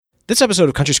This episode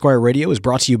of Country Squire Radio is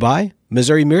brought to you by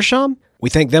Missouri Meerschaum. We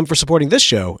thank them for supporting this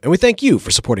show, and we thank you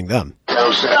for supporting them. You're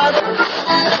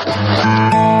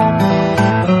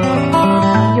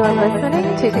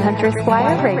listening to Country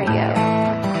Squire Radio.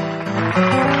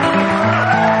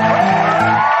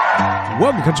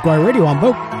 Welcome to Country Squire Radio. I'm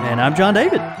Bo. And I'm John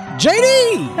David.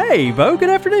 JD! Hey, Bo. Good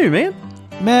afternoon, man.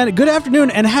 Man, good afternoon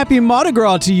and happy Mardi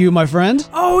Gras to you, my friend.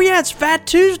 Oh, yeah, it's Fat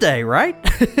Tuesday, right?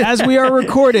 As we are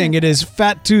recording, it is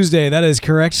Fat Tuesday. That is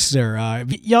correct, sir.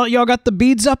 Y'all got the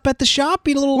beads up at the shop?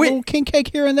 Eat a little king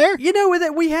cake here and there? You know,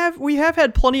 we have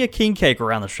had plenty of king cake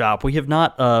around the shop. We have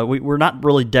not, we're not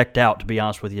really decked out, to be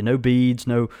honest with you. No beads,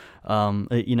 no...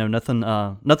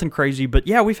 nothing crazy, but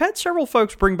yeah, we've had several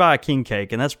folks bring by a king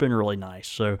cake, and that's been really nice.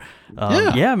 So,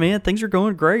 yeah, man, things are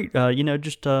going great.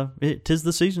 Tis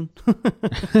the season.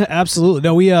 Absolutely.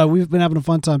 No, we've been having a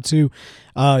fun time too.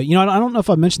 I don't know if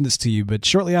I mentioned this to you, but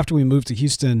shortly after we moved to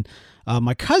Houston,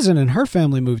 my cousin and her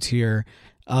family moved here.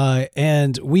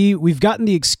 And we've gotten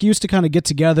the excuse to kind of get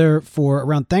together for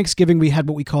around Thanksgiving. We had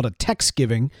what we called a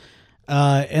Texgiving.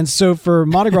 And so for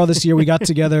Mardi Gras this year, we got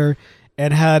together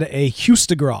and had a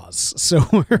Houston Gras. So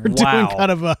we're doing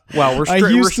kind of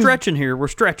we're stretching here. We're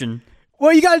stretching.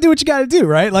 Well, you got to do what you got to do,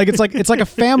 right? Like it's like a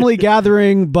family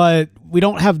gathering, but we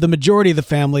don't have the majority of the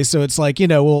family, so it's like,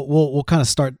 we'll kind of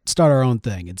start our own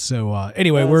thing. And so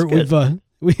anyway,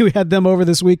 we had them over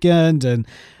this weekend, and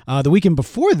the weekend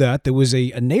before that there was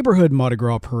a neighborhood Mardi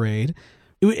Gras parade.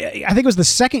 I think it was the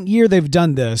second year they've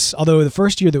done this, although the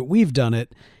first year that we've done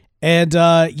it. And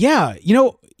how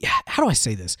do I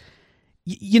say this?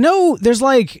 There's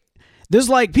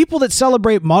like people that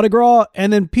celebrate Mardi Gras,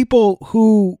 and then people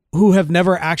who have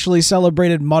never actually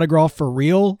celebrated Mardi Gras for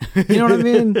real. You know what I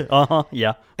mean?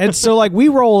 Yeah. And so like we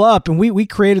roll up and we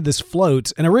created this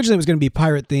float, and originally it was going to be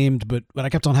pirate themed, but I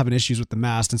kept on having issues with the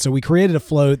mast, and so we created a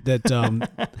float that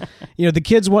the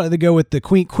kids wanted to go with the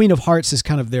Queen of Hearts as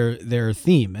kind of their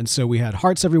theme, and so we had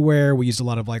hearts everywhere. We used a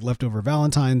lot of like leftover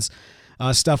Valentine's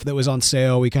stuff that was on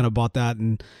sale. We kind of bought that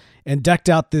and decked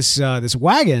out this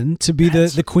wagon to be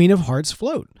the Queen of Hearts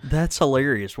float. That's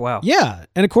hilarious! Wow. Yeah,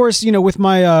 and of course, with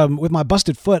my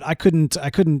busted foot, I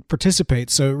couldn't participate.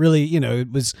 So really,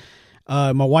 it was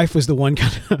my wife was the one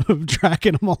kind of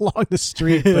dragging them along the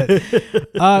street. But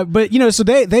so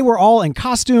they were all in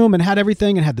costume and had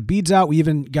everything and had the beads out. We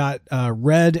even got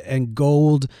red and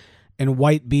gold and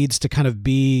white beads to kind of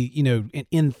be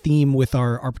in theme with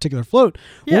our particular float.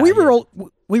 Yeah, we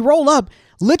roll up.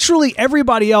 Literally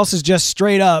everybody else is just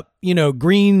straight up,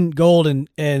 green, gold,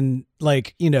 and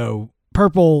like,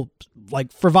 purple,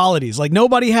 like frivolities. Like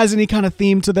nobody has any kind of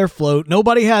theme to their float.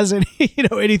 Nobody has any,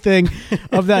 anything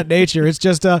of that nature. It's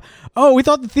just, we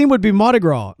thought the theme would be Mardi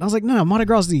Gras. And I was like, no, Mardi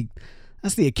Gras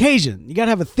that's the occasion. You got to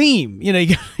have a theme.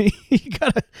 You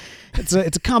got to. It's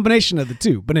a combination of the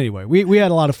two. But anyway, we had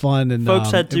a lot of fun, and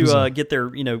folks had to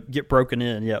get broken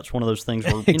in. Yeah, it's one of those things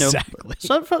where exactly.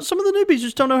 Some of the newbies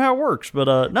just don't know how it works.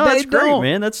 But no, that's great,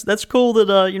 man. That's cool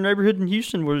that your neighborhood in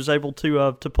Houston was able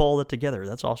to pull all that together.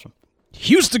 That's awesome.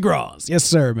 Houston Gras. Yes,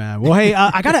 sir, man. Well, hey,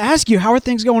 I got to ask you, how are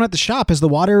things going at the shop? Has the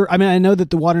water, I know that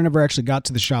the water never actually got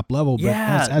to the shop level, but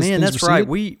yeah, man, that's right.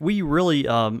 We really,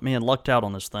 lucked out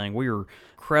on this thing. We were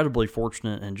incredibly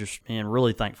fortunate and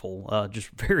really thankful,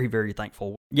 just very, very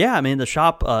thankful. Yeah, I mean, the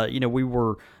shop, we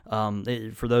were,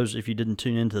 for those, if you didn't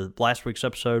tune into last week's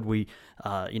episode, we,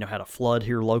 had a flood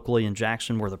here locally in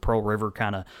Jackson where the Pearl River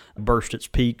kind of burst its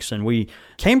peaks, and we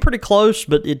came pretty close,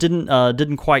 but it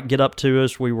didn't quite get up to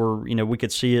us. We were, we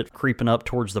could see it creeping up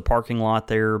towards the parking lot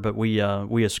there, but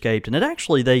we escaped. And it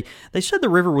actually, they said the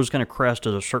river was going to crest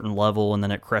at a certain level, and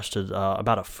then it crested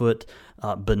about a foot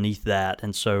beneath that.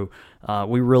 And so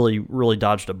we really, really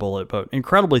dodged a bullet, but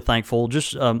incredibly thankful,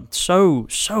 just so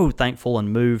thankful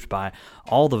and moved by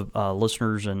all the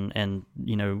listeners and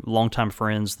longtime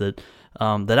friends that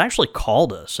actually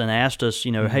called us and asked us,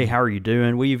 hey, how are you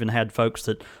doing? We even had folks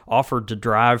that offered to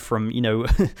drive from,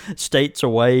 states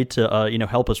away to,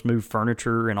 help us move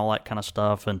furniture and all that kind of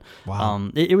stuff. And wow.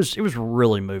 It was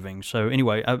really moving. So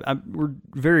anyway, we're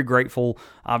very grateful,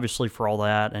 obviously, for all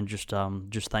that, and just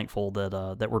thankful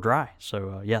that we're dry.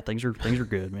 So yeah, things are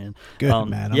good, man. Good,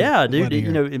 man. Yeah,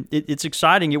 dude. It's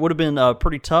exciting. It would have been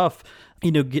pretty tough.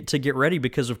 Get ready,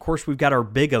 because of course we've got our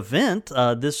big event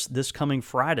this coming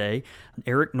Friday.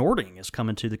 Eric Nording is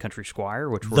coming to the Country Squire,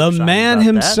 which we're excited about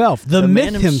himself, that. the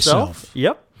myth himself.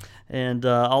 Yep. And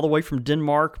all the way from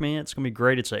Denmark, man, it's going to be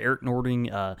great. It's an Eric Nording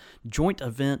joint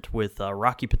event with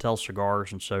Rocky Patel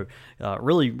Cigars, and so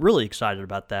really, really excited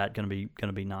about that. Going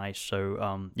to be nice.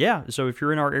 So so if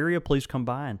you're in our area, please come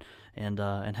by and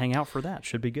hang out for that.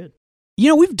 Should be good.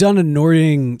 We've done a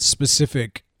Nording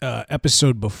specific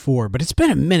episode before, but it's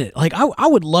been a minute. Like I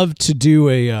would love to do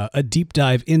a deep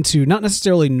dive into not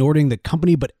necessarily Nording the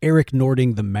company, but Eric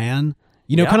Nording the man.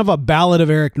 You know, kind of a Ballad of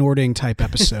Eric Nording type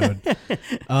episode,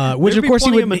 which of course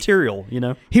he would material. You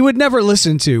know, he would never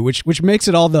listen to, which makes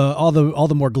it all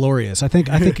the more glorious. I think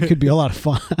it could be a lot of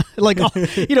fun. Like,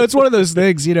 you know, it's one of those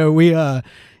things. You know, we've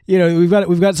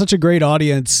got such a great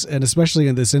audience, and especially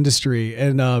in this industry,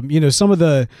 and you know,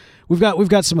 we've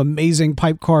got some amazing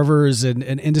pipe carvers and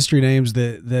industry names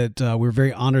that we're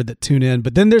very honored that tune in.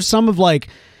 But then there's some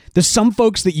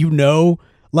folks that, you know,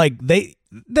 like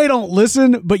they don't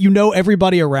listen, but you know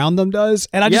everybody around them does.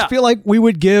 And I just feel like we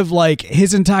would give like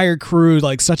his entire crew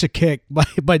like such a kick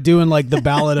by doing like the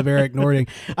Ballad of Eric Nording.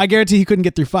 I guarantee he couldn't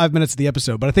get through 5 minutes of the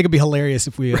episode, but I think it'd be hilarious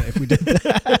if we did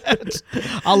that.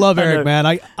 I love Eric,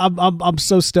 man. I'm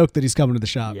so stoked that he's coming to the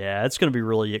shop. Yeah, it's going to be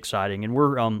really exciting, and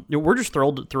we're just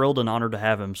thrilled and honored to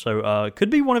have him. So could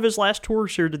be one of his last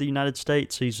tours here to the United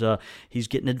States. He's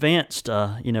getting advanced,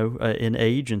 in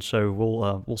age, and so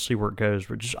we'll see where it goes.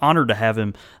 We're just honored to have him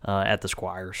at the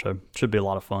Squire, so should be a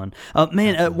lot of fun.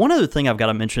 One other thing I've got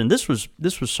to mention. This was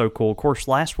so cool. Of course,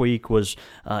 last week was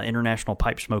International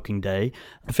Pipe Smoking Day,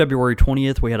 February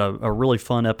 20th. We had a really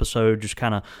fun episode, just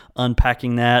kind of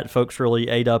unpacking that. Folks really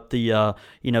ate up the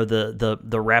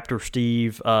Raptor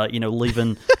Steve,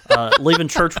 leaving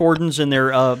church wardens in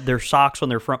their socks on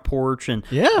their front porch, and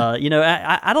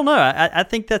I don't know. I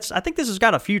think this has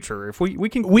got a future. If we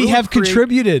can, we have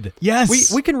contributed.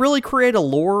 Yes, we can really create a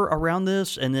lore around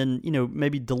this, and then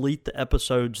maybe delete the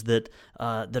episodes that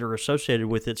are associated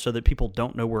with it, so that people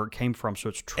don't know where it came from. So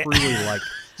it's truly like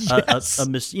a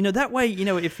miss. That way,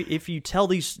 if you tell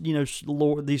these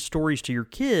these stories to your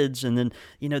kids, and then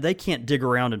they can't dig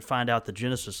around and find out the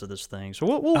genesis of this thing. So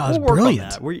we'll work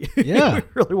brilliant. on that. Yeah, we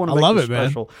really want to make this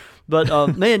special. Man.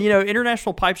 But man,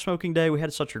 International Pipe Smoking Day, we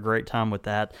had such a great time with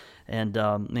that, and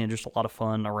just a lot of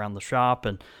fun around the shop,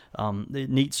 and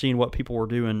neat seeing what people were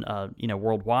doing,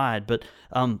 worldwide. But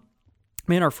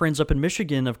man, our friends up in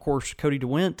Michigan, of course, Cody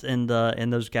DeWint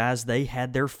and those guys, they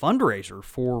had their fundraiser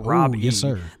for Rob E. Yes,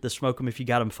 sir. The Smoke 'em If You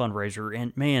Got 'em fundraiser.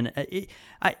 And man,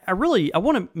 I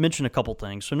want to mention a couple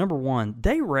things. So number one,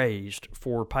 they raised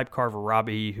for pipe carver Rob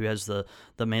E., who has the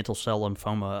mantle cell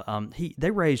lymphoma.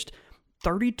 They raised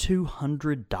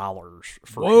 $3,200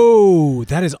 for him. Whoa,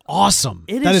 that is awesome.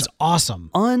 That is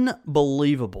awesome.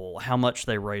 Unbelievable how much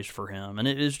they raised for him. And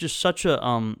it is just such a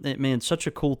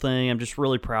cool thing. I'm just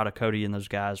really proud of Cody and those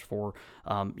guys for,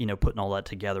 putting all that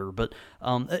together. But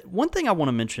one thing I want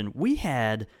to mention, we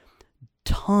had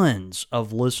tons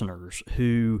of listeners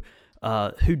who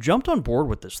jumped on board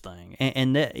with this thing,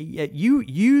 and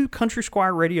you Country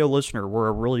Squire Radio listener were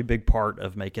a really big part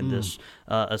of making this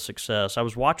a success. I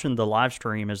was watching the live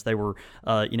stream as they were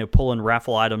pulling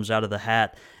raffle items out of the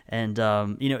hat, and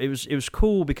it was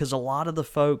cool because a lot of the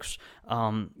folks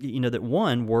that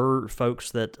won were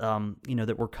folks that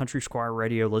that were Country Squire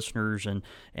Radio listeners,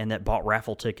 and that bought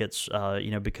raffle tickets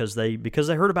because they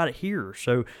heard about it here.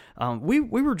 So we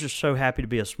were just so happy to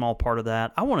be a small part of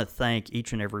that. I want to thank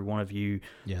each and every one of you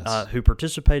who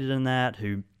participated in that,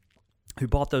 who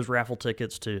bought those raffle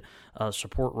tickets to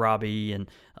support Robbie, and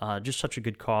just such a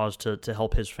good cause to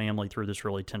help his family through this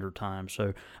really tender time.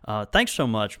 So thanks so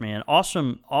much, man.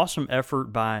 Awesome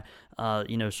effort by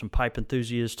some pipe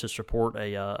enthusiasts to support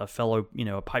a fellow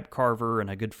a pipe carver and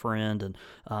a good friend,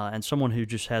 and someone who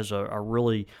just has a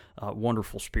really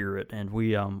wonderful spirit, and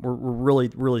we're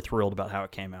really, really thrilled about how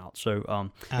it came out.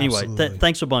 So anyway,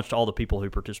 thanks a bunch to all the people who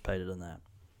participated in that.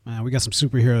 Man, we got some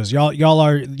superheroes.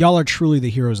 Y'all are truly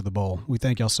the heroes of the bowl. We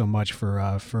thank y'all so much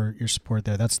for your support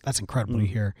there. That's incredible to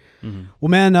hear. Mm-hmm. Well,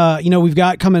 man, we've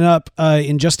got coming up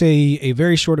in just a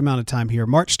very short amount of time here,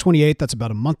 March 28th. That's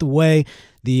about a month away.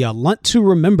 The Lunt to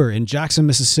Remember in Jackson,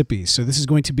 Mississippi. So this is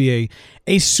going to be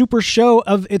a super show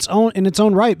of its own in its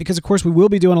own right, because of course we will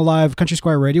be doing a live Country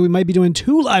Squire Radio. We might be doing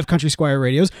 2 live Country Squire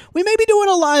Radios. We may be doing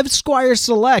a live Squire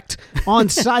Select on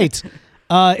site.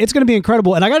 It's going to be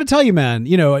incredible. And I got to tell you, man,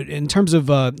 in terms of,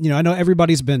 I know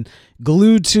everybody's been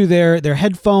glued to their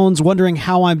headphones, wondering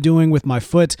how I'm doing with my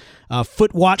foot.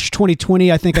 Foot Watch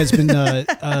 2020, I think has been,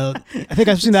 I think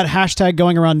I've seen that hashtag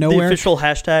going around nowhere. The official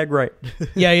hashtag, right.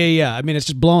 Yeah. I mean, it's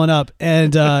just blowing up.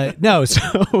 And as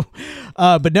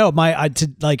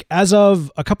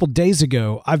of a couple days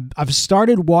ago, I've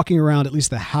started walking around at least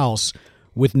the house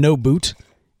with no boot.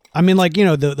 I mean,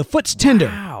 the foot's tender.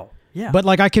 Wow. Yeah. But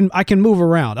I can move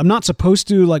around. I'm not supposed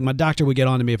to. My doctor would get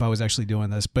on to me if I was actually doing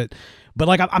this. But but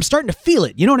like I'm starting to feel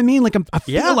it. You know what I mean? Like I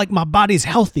feel like my body's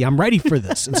healthy. I'm ready for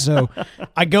this. And so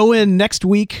I go in next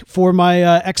week for my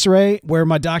X-ray, where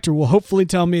my doctor will hopefully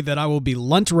tell me that I will be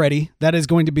lunch ready. That is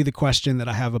going to be the question that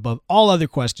I have above all other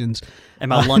questions.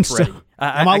 Am I lunch ready?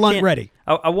 Am I lunch ready?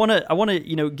 I want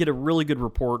to get a really good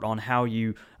report on how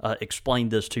you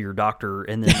explained this to your doctor,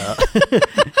 and then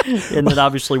and then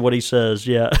obviously what he says.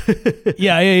 Yeah.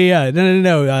 Yeah.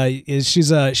 No.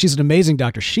 She's an amazing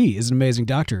doctor. She is an amazing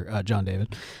doctor, John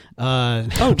David.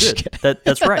 Good.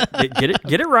 That's right. Get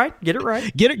it right. Get it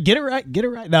right. Get it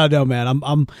right. No, man.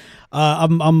 I'm.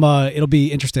 It'll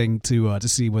be interesting to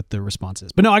see what the response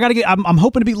is. But no, I'm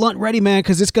hoping to be lunch ready, man,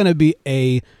 because it's gonna be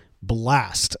a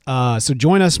blast. So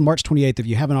join us March 28th if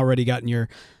you haven't already gotten your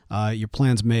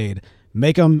plans made.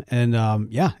 Make them, and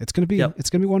it's gonna be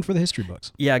one for the history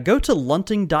books. Yeah, go to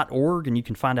lunting.org and you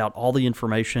can find out all the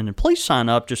information, and please sign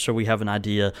up just so we have an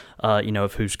idea,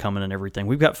 of who's coming and everything.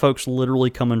 We've got folks literally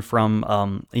coming from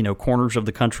corners of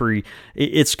the country.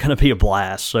 It's gonna be a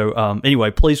blast. So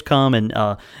anyway, please come,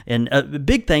 and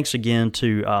big thanks again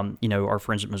to our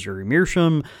friends at Missouri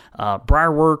Meerschaum,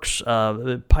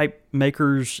 Briarworks, Pipe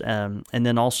Makers, and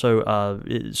then also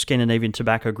Scandinavian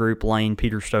Tobacco Group, Lane,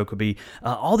 Peter Stokeby.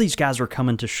 All these guys are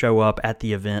coming to show up at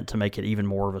the event to make it even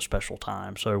more of a special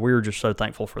time. So we're just so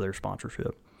thankful for their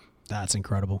sponsorship. That's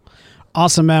incredible.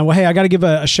 Awesome, man. Well, hey, I got to give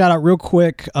a shout out real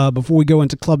quick before we go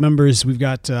into club members. We've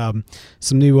got some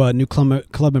new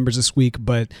club members this week,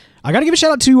 but I got to give a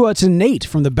shout out to Nate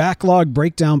from the Backlog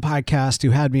Breakdown podcast,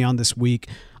 who had me on this week.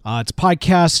 It's a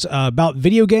podcast about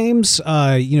video games.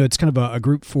 It's kind of a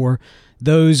group for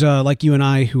those like you and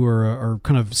I who are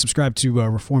kind of subscribed to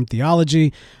Reformed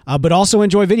theology, but also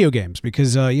enjoy video games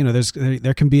because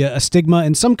there can be a stigma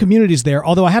in some communities there.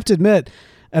 Although I have to admit,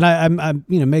 and I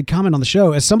made comment on the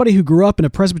show, as somebody who grew up in a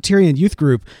Presbyterian youth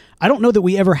group, I don't know that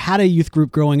we ever had a youth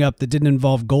group growing up that didn't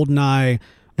involve GoldenEye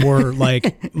or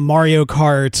like Mario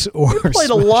Kart or you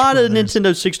played a lot of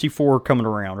Nintendo 64 coming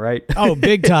around, right? Oh,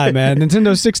 big time, man.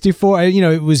 Nintendo 64,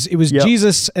 it was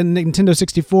Jesus and Nintendo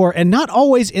 64, and not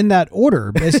always in that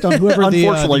order based on whoever the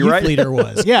youth leader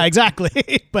was. Yeah, exactly.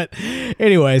 But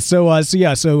anyway, so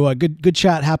good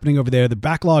chat happening over there, the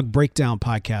Backlog Breakdown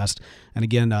podcast. And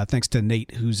again, thanks to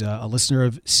Nate, who's a listener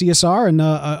of CSR and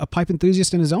a pipe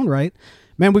enthusiast in his own right.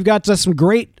 Man, we've got some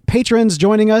great patrons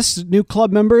joining us, new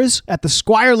club members at the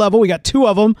Squire level. We got two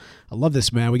of them. I love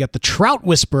this, man. We got the Trout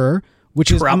Whisperer,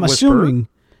 which is, I'm assuming,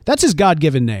 that's his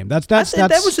God-given name. That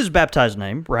was his baptized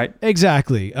name, right?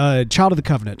 Exactly. Child of the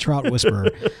Covenant, Trout Whisperer.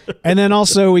 And then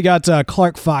also we got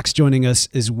Clark Fox joining us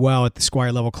as well at the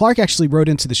Squire level. Clark actually wrote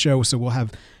into the show, so we'll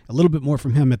have a little bit more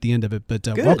from him at the end of it. But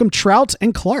welcome, Trout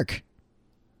and Clark.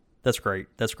 That's great.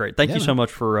 Thank you so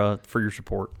much for your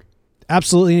support.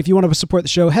 Absolutely. And if you want to support the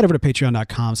show, head over to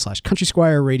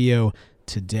patreon.com/CountrySquireRadio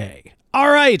today.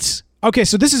 All right. Okay,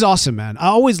 so this is awesome, man. I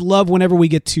always love whenever we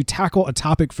get to tackle a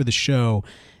topic for the show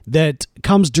that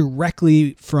comes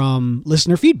directly from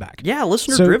listener feedback. Yeah,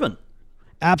 listener-driven.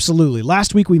 Absolutely.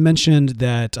 Last week we mentioned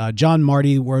that John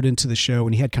Marty wrote into the show,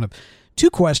 and he had kind of two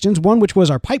questions. One, which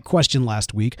was our pipe question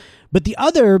last week, but the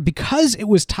other, because it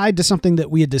was tied to something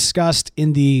that we had discussed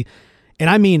in the, and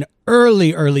I mean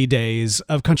early days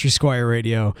of Country Squire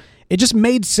Radio, it just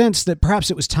made sense that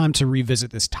perhaps it was time to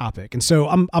revisit this topic. And so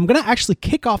I'm going to actually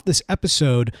kick off this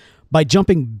episode by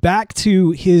jumping back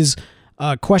to his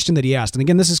question that he asked. And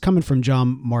again, this is coming from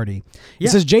John Marty. He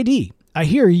says, JD, I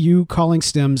hear you calling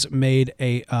stems made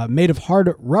of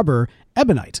hard rubber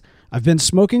ebonite. I've been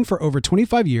smoking for over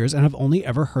 25 years and have only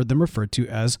ever heard them referred to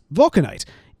as Vulcanite.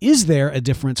 Is there a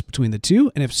difference between the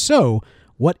two? And if so,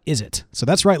 what is it? So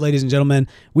that's right, ladies and gentlemen.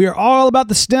 We are all about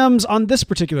the stems on this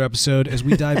particular episode as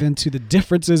we dive into the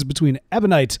differences between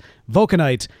ebonite,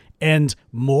 Vulcanite, and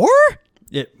more?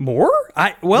 More?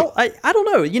 I don't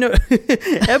know.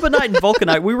 Ebonite and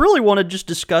Vulcanite, we really want to just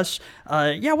discuss,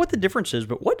 what the difference is,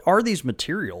 but what are these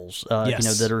materials,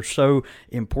 that are so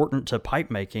important to pipe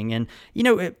making? And,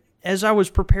 as I was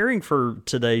preparing for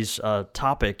today's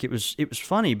topic, it was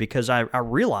funny because I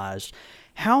realized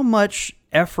how much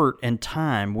effort and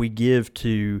time we give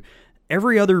to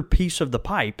every other piece of the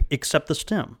pipe except the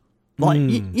stem.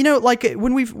 Like like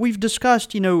when we've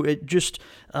discussed, just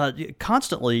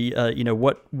constantly,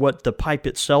 what the pipe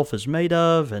itself is made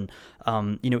of, and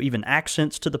even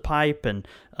accents to the pipe, and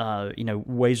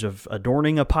ways of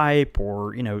adorning a pipe,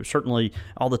 or certainly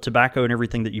all the tobacco and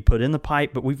everything that you put in the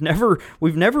pipe. But we've never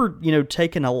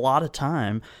taken a lot of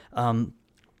time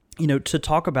to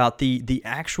talk about the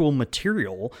actual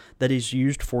material that is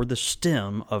used for the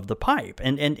stem of the pipe.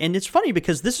 And it's funny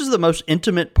because this is the most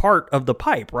intimate part of the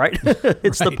pipe, right?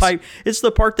 It's the pipe. It's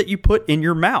the part that you put in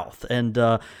your mouth, and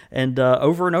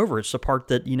over and over. It's the part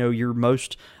that, you're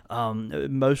most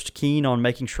keen on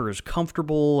making sure is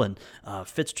comfortable and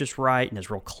fits just right and is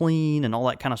real clean and all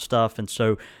that kind of stuff. And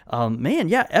so,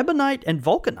 ebonite and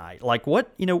vulcanite, like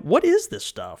what is this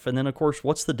stuff? And then of course,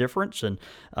 what's the difference? And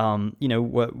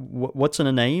what's in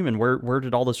a name, and where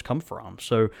did all this come from?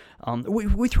 So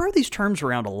we throw these terms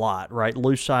around a lot, right?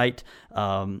 Lucite,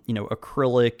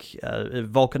 acrylic,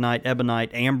 vulcanite,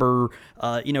 ebonite, amber,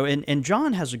 and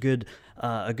John has a good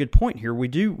point here. We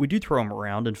do throw them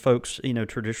around, and folks,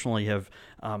 traditionally have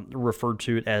referred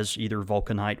to it as either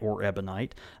vulcanite or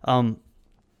ebonite.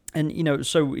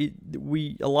 So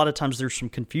we a lot of times there's some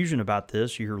confusion about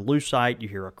this. You hear lucite, you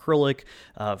hear acrylic.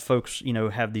 Folks,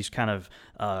 have these kind of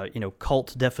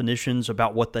cult definitions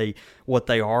about what they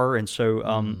are, and so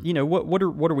what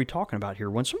are we talking about here?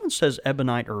 When someone says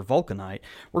ebonite or vulcanite,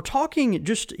 we're talking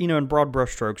just in broad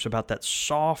brushstrokes about that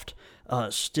soft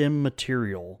stem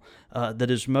material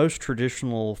that is most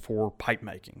traditional for pipe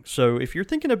making. So if you're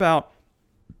thinking about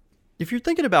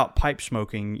pipe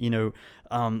smoking,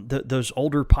 those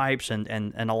older pipes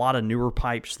and a lot of newer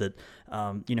pipes that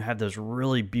have those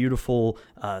really beautiful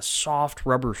soft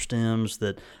rubber stems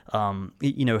that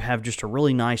have just a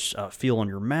really nice feel on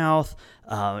your mouth.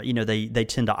 They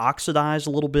tend to oxidize a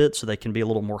little bit, so they can be a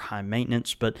little more high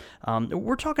maintenance. But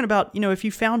we're talking about if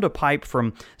you found a pipe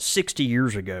from 60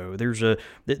 years ago, there's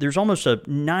almost a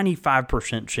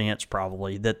 95% chance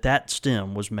probably that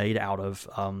stem was made out of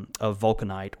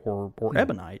vulcanite or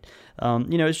ebonite.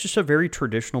 It's just a very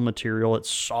traditional material. It's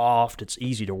soft. It's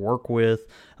easy to work with.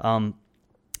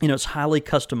 It's highly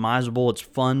customizable. It's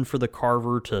fun for the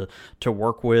carver to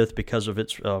work with because of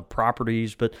its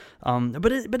properties. But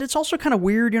it's also kind of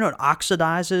weird. It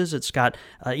oxidizes. It's got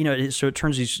so it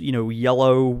turns these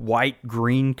yellow, white,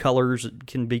 green colors. It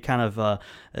can be kind of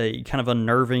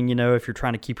unnerving. If you're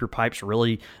trying to keep your pipes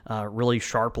really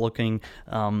sharp looking.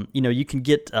 You can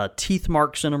get teeth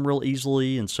marks in them real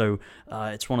easily, and so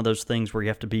it's one of those things where you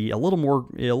have to be a little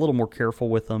more careful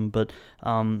with them. But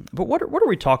what are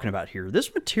we talking about here?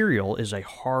 This material is a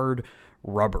hard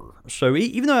rubber. So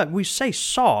even though we say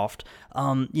soft,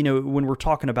 when we're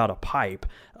talking about a pipe,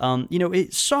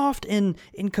 it's soft in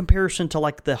comparison to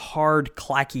like the hard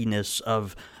clackiness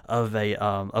of a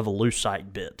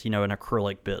lucite bit, an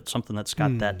acrylic bit, something that's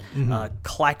got that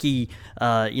clacky,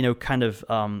 kind of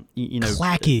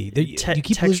clacky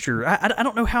texture. I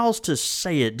don't know how else to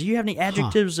say it. Do you have any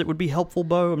adjectives that would be helpful,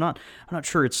 Bo? I'm not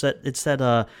sure. It's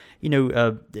that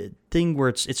thing where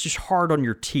it's just hard on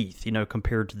your teeth,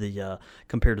 compared to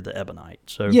the ebonite.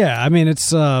 So yeah, I mean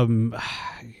it's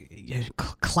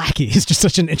clacky is just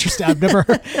such an interesting. I've never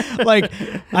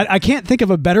I can't think of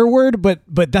a better word, but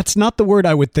that's not the word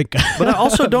I would think of. But I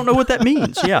also don't know what that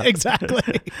means. Yeah,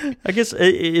 exactly. I guess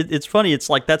it's funny. It's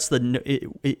like that's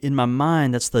in my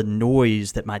mind that's the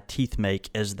noise that my teeth make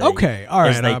as they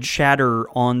they chatter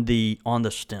on the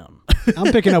stem.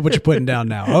 I'm picking up what you're putting down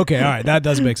now. Okay, all right, that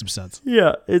does make some sense.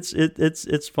 Yeah,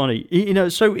 it's funny.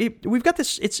 So we've got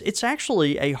this. It's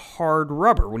actually a hard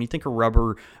rubber. When you think of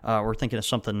rubber, we're thinking of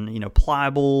something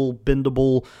pliable,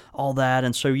 bendable, all that.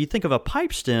 And so you think of a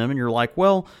pipe stem, and you're like,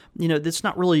 well, it's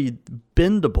not really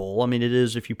bendable. I mean, it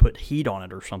is if you put heat on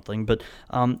it or something. But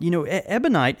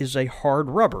ebonite is a hard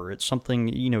rubber. It's something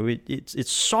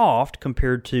it's soft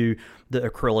compared to the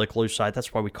acrylic lucite.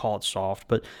 That's why we call it soft.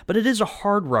 But it is a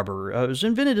hard rubber. It was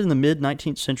invented in the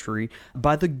mid-19th century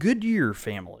by the Goodyear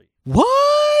family.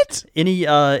 What?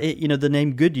 The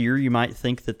name Goodyear, you might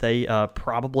think that they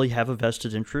probably have a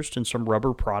vested interest in some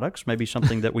rubber products, maybe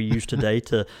something that we use today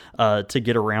to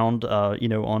get around,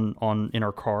 on in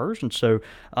our cars. And so,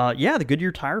 the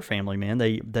Goodyear tire family, man,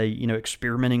 they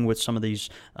experimenting with some of these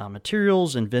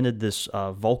materials, invented this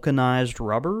vulcanized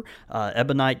rubber.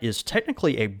 Ebonite is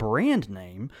technically a brand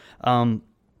name.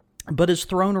 But is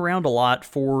thrown around a lot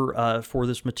for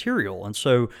this material, and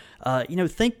so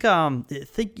think how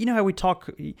we talk.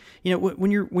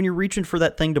 When you're reaching for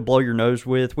that thing to blow your nose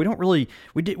with, we don't really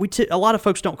a lot of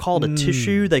folks don't call it a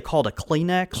tissue; they call it a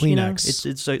Kleenex. Kleenex.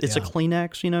 It's a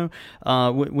Kleenex.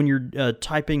 When you're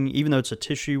typing, even though it's a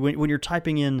tissue, when you're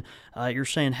typing in, you're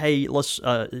saying, "Hey, let's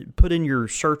put in your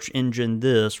search engine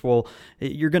this." Well,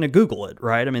 you're going to Google it,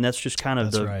 right? I mean, that's just kind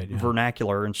of the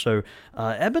vernacular, and so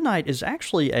ebonite is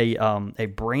actually a a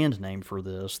brand name for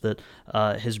this that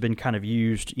has been kind of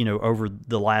used, over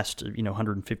the last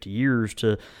 150 years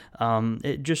to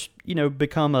it just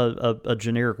become a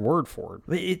generic word for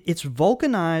it. It's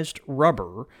vulcanized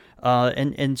rubber.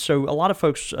 And so a lot of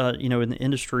folks, in the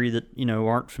industry that,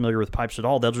 aren't familiar with pipes at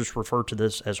all, they'll just refer to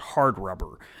this as hard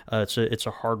rubber. It's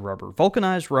a hard rubber.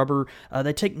 Vulcanized rubber,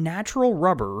 they take natural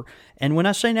rubber, and when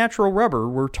I say natural rubber,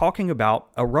 we're talking about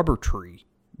a rubber tree.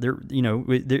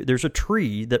 There's a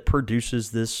tree that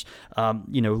produces this,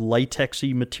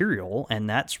 latexy material, and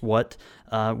that's what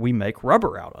we make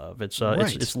rubber out of. It's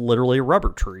literally a rubber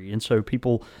tree, and so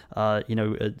people, a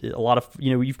lot of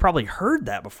you've probably heard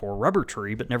that before, rubber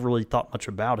tree, but never really thought much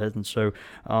about it. And so,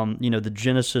 the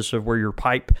genesis of where your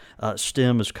pipe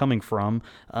stem is coming from,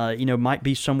 might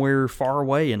be somewhere far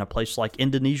away in a place like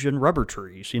Indonesian rubber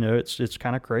trees. It's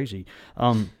kind of crazy.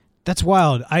 That's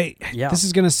wild. This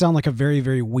is going to sound like a very,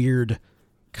 very weird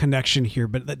connection here,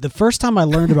 but the first time I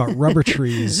learned about rubber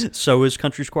trees, so is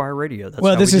Country Squire Radio.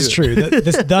 This is true.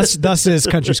 Thus is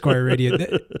Country Squire Radio.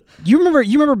 You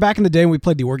remember back in the day when we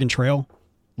played the Oregon Trail?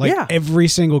 Every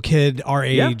single kid our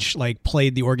age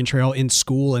played the Oregon Trail in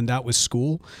school, and that was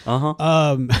school.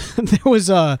 There was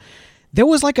a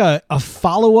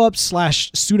follow-up /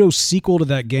 pseudo sequel to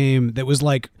that game that was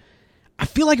I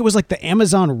feel like it was the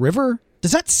Amazon River.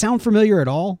 Does that sound familiar at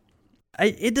all?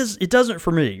 It does. It doesn't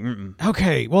for me. Mm-mm.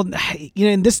 Okay. Well,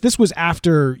 and this was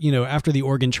after the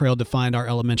Oregon Trail defined our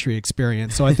elementary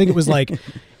experience. So I think it was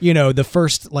the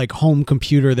first home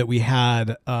computer that we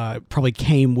had probably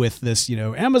came with this,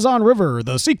 Amazon River,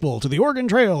 the sequel to the Oregon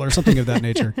Trail or something of that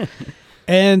nature.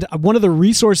 And one of the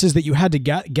resources that you had to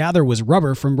gather was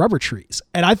rubber from rubber trees.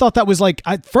 And I thought that was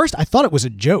at first I thought it was a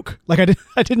joke. I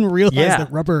didn't realize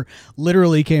that rubber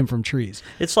literally came from trees.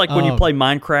 It's like when you play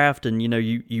Minecraft and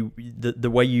the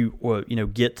way you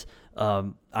get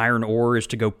iron ore is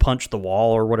to go punch the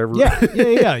wall or whatever.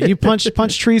 Yeah. You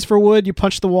punch trees for wood. You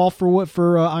punch the wall for wood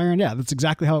for iron. Yeah, that's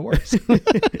exactly how it works.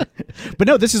 But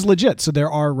no, this is legit. So there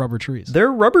are rubber trees. There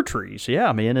are rubber trees.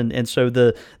 Yeah, man. And so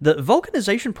the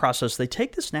vulcanization process, they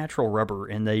take this natural rubber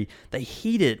and they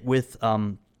heat it with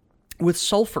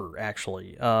sulfur,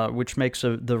 actually, which makes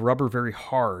the rubber very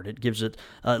hard. It gives it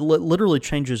literally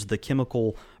changes the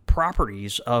chemical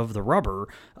properties of the rubber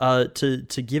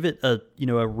to give it a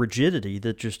rigidity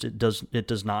that just it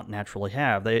does not naturally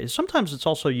have. Sometimes it's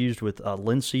also used with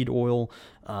linseed oil,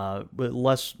 but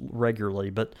less regularly.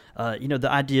 But the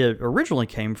idea originally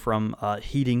came from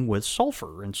heating with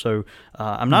sulfur, and so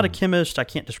I'm not a chemist. I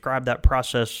can't describe that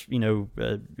process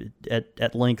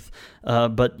at length,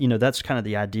 but that's kind of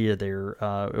the idea there,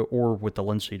 or with the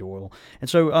linseed oil. And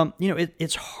so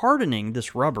it's hardening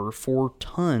this rubber for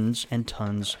tons and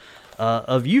tons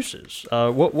of uses.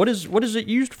 What is it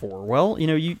used for? Well,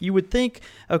 you would think,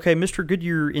 okay, Mr.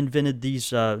 Goodyear invented these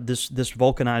this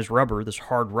vulcanized rubber, this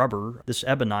hard rubber, this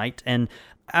ebonite, and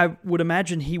I would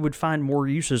imagine he would find more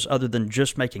uses other than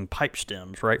just making pipe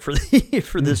stems, right? For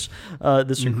this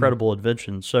incredible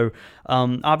invention. So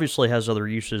obviously has other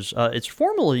uses. It's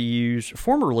formerly used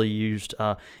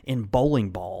in bowling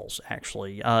balls.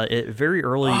 Actually, very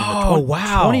early in the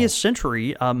 20th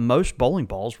century, most bowling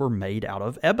balls were made out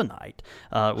of ebonite,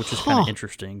 which is kind of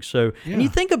interesting. So, and you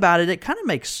think about it, it kind of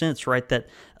makes sense, right? That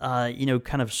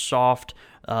kind of soft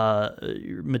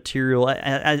material.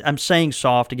 I'm saying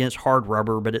soft, again, it's hard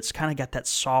rubber, but it's kind of got that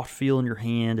soft feel in your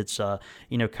hand. It's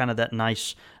kind of that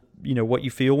nice, what you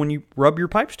feel when you rub your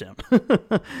pipe stem.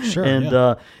 Sure.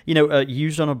 And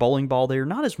used on a bowling ball there,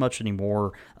 not as much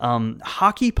anymore.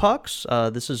 Hockey pucks,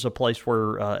 this is a place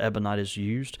where ebonite is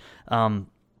used.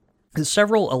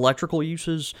 Several electrical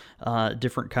uses,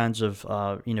 different kinds of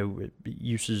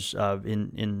uses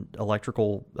in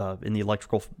electrical in the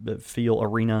electrical field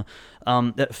arena.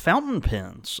 Fountain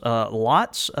pens,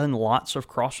 lots and lots of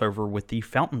crossover with the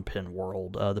fountain pen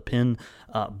world. The pen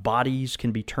bodies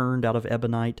can be turned out of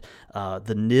ebonite.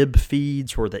 The nib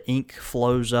feeds, where the ink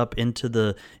flows up into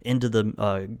the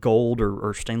gold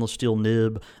or stainless steel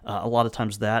nib. A lot of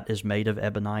times that is made of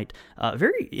ebonite.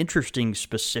 Very interesting,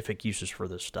 specific uses for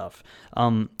this stuff.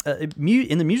 In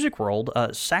the music world,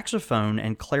 saxophone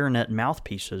and clarinet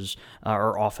mouthpieces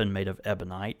are often made of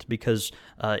ebonite because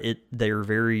it's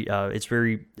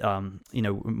very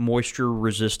moisture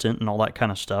resistant and all that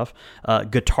kind of stuff.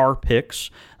 Guitar picks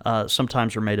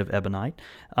sometimes are made of ebonite.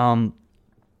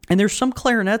 And there's some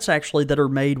clarinets actually that are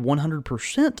made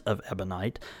 100% of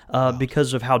ebonite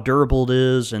because of how durable it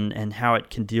is and how it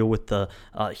can deal with the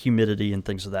humidity and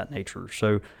things of that nature.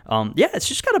 So it's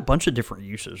just got a bunch of different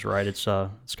uses, right? It's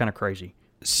kind of crazy.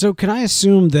 So can I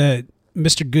assume that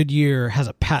Mr. Goodyear has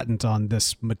a patent on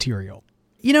this material?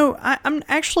 I'm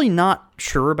actually not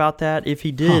sure about that. If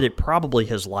he did, it probably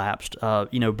has lapsed.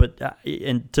 But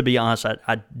and to be honest,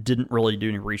 I didn't really do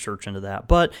any research into that.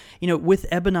 But with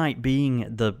ebonite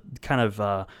being the kind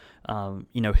of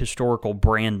historical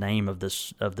brand name of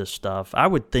this stuff, I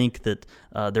would think that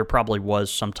there probably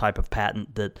was some type of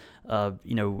patent that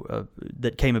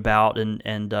that came about and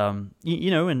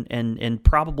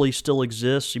probably still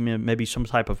exists. Maybe some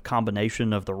type of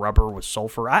combination of the rubber with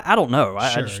sulfur. I don't know.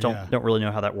 I just don't really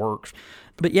know how that works.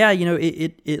 But yeah,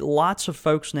 it lots of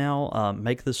folks now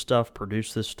make this stuff,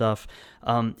 produce this stuff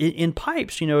in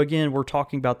pipes. Again, we're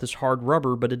talking about this hard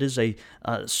rubber, but it is a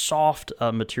soft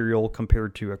material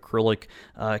compared to acrylic.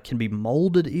 It can be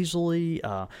molded easily.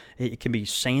 It can be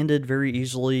sanded very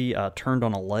easily, turned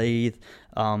on a lathe.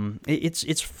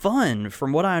 It's fun,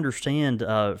 from what I understand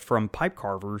from pipe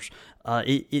carvers.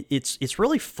 It's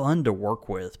really fun to work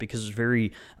with because it's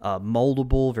very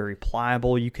moldable, very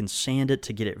pliable. You can sand it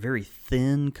to get it very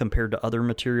thin compared to other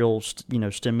materials,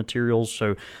 stem materials.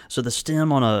 So the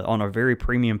stem on a very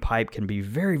premium pipe can be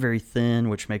very, very thin,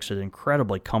 which makes it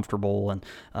incredibly comfortable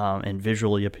and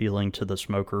visually appealing to the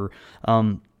smoker.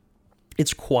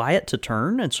 It's quiet to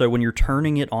turn, and so when you're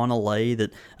turning it on a lathe,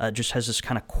 it just has this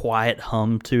kind of quiet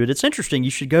hum to it. It's interesting. You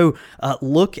should go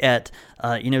look at,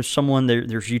 there's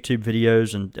YouTube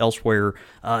videos and elsewhere,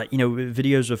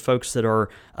 videos of folks that are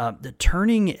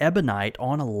turning ebonite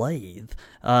on a lathe,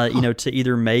 to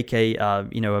either make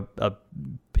a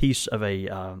piece of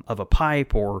a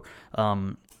pipe or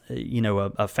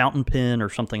a fountain pen or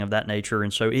something of that nature.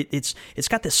 And so it's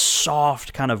got this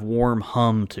soft kind of warm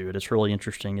hum to it. It's really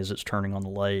interesting as it's turning on the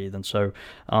lathe. And so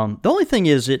the only thing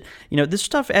is this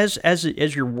stuff,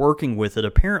 as you're working with it,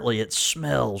 apparently it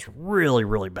smells really,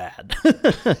 really bad.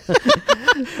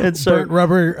 And so burnt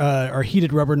rubber or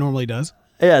heated rubber normally does.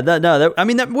 Yeah,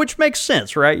 that which makes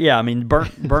sense, right? Yeah, I mean,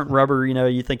 burnt rubber.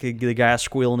 You think of the guy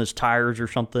squealing his tires or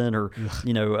something, or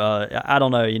I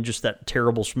don't know, and just that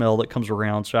terrible smell that comes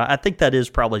around. So I think that is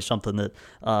probably something that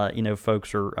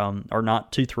folks are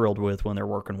not too thrilled with when they're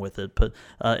working with it. But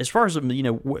as far as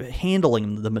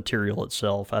handling the material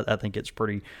itself, I think it's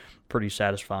pretty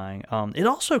satisfying. It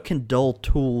also can dull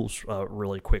tools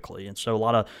really quickly, and so a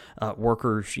lot of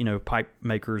workers, pipe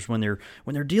makers, when they're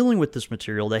dealing with this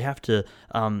material, they have to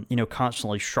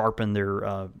constantly sharpen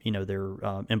their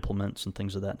implements and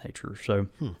things of that nature. So.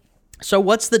 So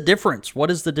what's the difference? What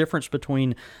is the difference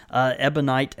between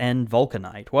ebonite and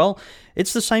vulcanite? Well,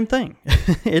 it's the same thing.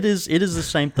 It is the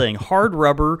same thing. Hard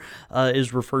rubber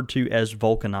is referred to as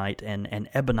vulcanite, and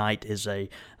ebonite is is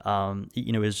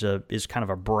kind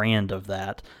of a brand of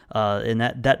that. And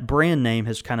that brand name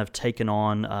has kind of taken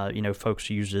on. Folks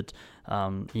use it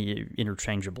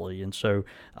interchangeably, and so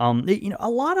a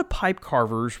lot of pipe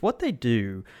carvers, what they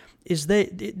do is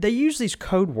they use these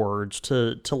code words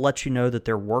to let you know that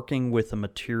they're working with a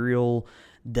material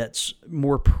that's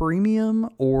more premium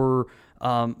or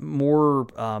more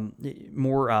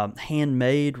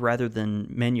handmade rather than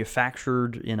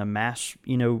manufactured in a mass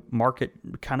market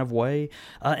kind of way.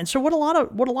 And so what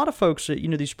a lot of folks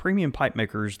these premium pipe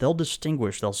makers, they'll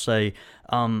distinguish. They'll say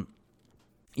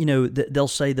they'll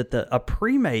say that a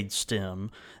pre-made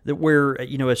stem, that where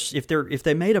if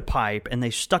they made a pipe and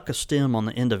they stuck a stem on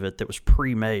the end of it that was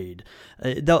pre-made,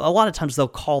 a lot of times they'll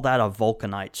call that a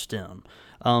vulcanite stem.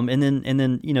 And then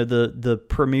the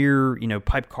premier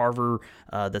pipe carver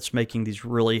that's making these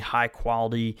really high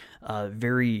quality,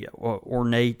 very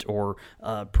ornate or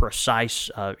precise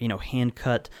hand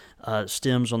cut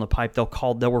stems on the pipe,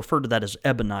 they'll refer to that as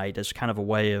ebonite, as kind of a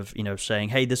way of saying,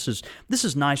 hey, this is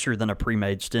nicer than a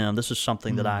pre-made stem. This is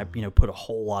something that I put a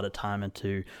whole lot of time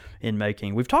into in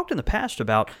making. We've talked in the past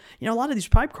about a lot of these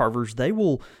pipe carvers, they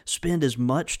will spend as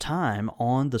much time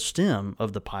on the stem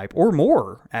of the pipe, or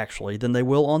more actually, than they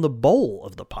will on the bowl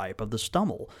of the pipe, of the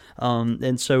stummel.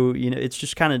 And so it's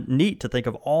just kind of neat to think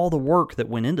of all the work that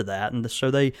went into that. And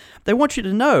so they want you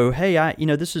to know, hey,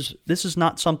 this is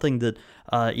not something that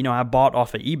I bought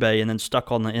off of eBay and then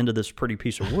stuck on the end of this pretty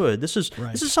piece of wood. This is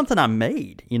right. This is something I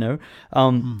made,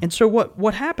 And so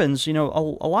what happens, a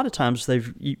lot of times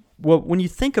when you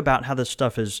think about how this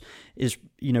stuff is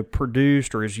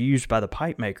produced or is used by the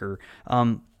pipe maker,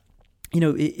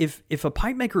 if a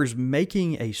pipe maker is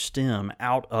making a stem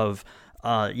out of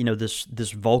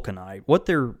this vulcanite. What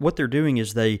they're doing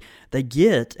is they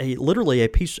get literally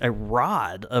a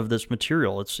rod of this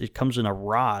material. It comes in a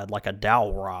rod, like a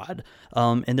dowel rod,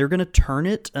 and they're going to turn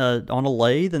it on a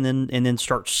lathe and then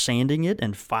start sanding it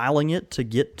and filing it to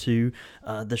get to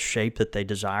the shape that they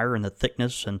desire and the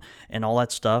thickness and all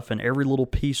that stuff. And every little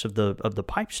piece of the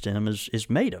pipe stem is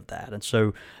made of that. And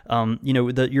so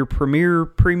your premier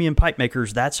premium pipe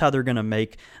makers, that's how they're going to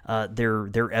make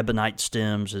their ebonite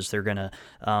stems. Is they're going to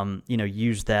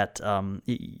use that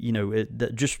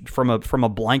just from a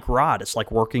blank rod. It's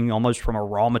like working almost from a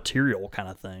raw material kind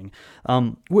of thing.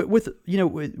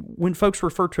 When folks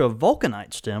refer to a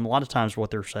vulcanite stem, a lot of times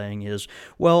what they're saying is,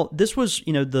 well, this was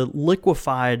the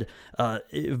liquefied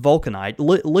vulcanite,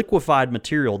 liquefied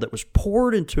material that was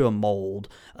poured into a mold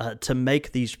to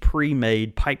make these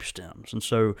pre-made pipe stems. And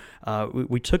so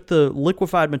we took the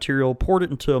liquefied material, poured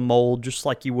it into a mold just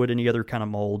like you would any other kind of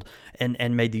mold,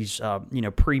 and made these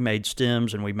pre-made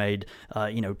stems, and we made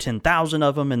 10,000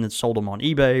 of them and then sold them on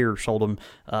eBay or sold them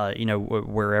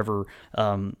wherever,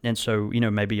 and so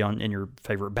maybe in your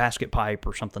favorite basket pipe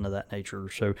or something of that nature.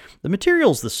 So the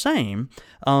material's the same,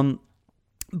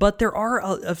 but there are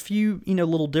a few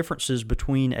little differences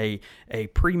between a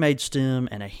pre-made stem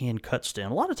and a hand-cut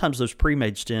stem. A lot of times those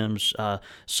pre-made stems,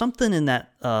 something in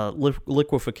that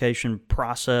liquefaction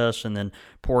process and then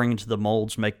pouring into the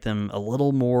molds make them a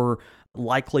little more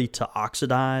likely to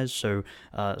oxidize, so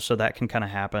that can kind of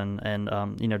happen, and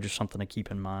just something to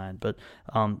keep in mind. But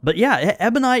yeah,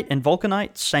 ebonite and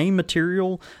vulcanite, same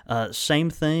material, same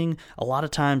thing. A lot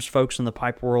of times, folks in the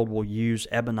pipe world will use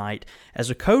ebonite as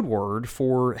a code word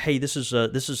for, hey, this is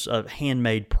a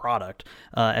handmade product,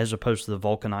 as opposed to the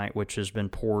vulcanite, which has been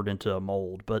poured into a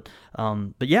mold. But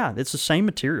yeah, it's the same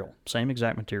material, same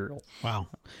exact material. Wow.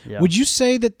 Yeah. Would you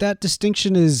say that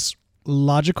distinction is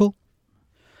logical?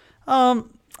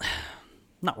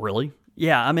 Not really.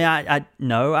 Yeah, I mean, I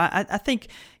no, I think,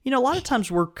 a lot of times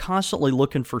we're constantly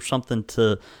looking for something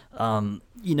to,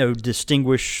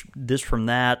 distinguish this from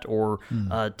that, or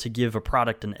to give a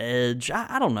product an edge.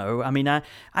 I don't know. I mean, I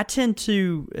tend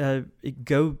to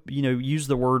use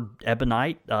the word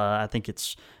ebonite. I think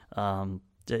it's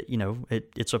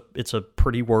it's a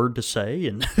pretty word to say,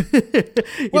 and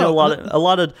a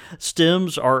lot of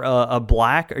stems are a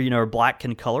black, or black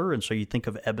in color, and so you think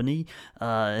of ebony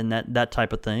and that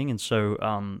type of thing. And so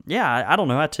I don't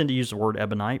know. I tend to use the word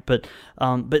ebonite, but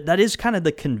that is kind of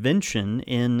the convention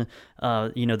in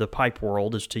the pipe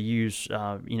world, is to use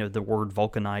the word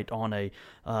vulcanite on a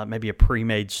maybe a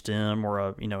pre-made stem, or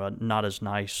a not as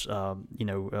nice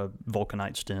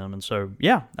vulcanite stem. And so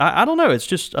I don't know. It's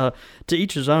just to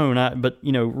each his own. But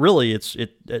really,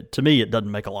 it to me, it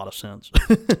doesn't make a lot of sense.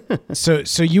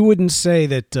 So you wouldn't say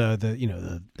that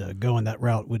the going that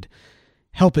route would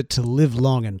help it to live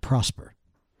long and prosper?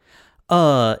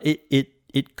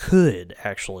 It could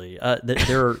actually. I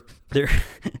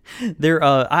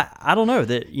don't know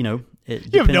that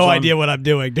It you have no on, idea what I'm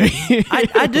doing, do you?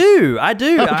 I do.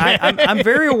 Okay. I'm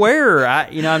very aware.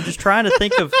 I'm just trying to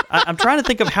think of. I'm trying to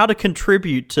think of how to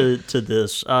contribute to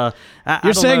this.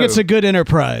 You're saying it's a good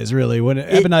enterprise, really? When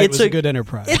ebonite was a good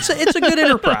enterprise, it's a good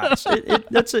enterprise.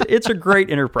 It's a great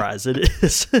enterprise. It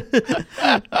is.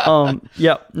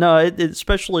 Yeah. No.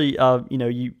 Especially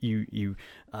you.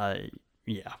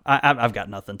 Yeah, I've got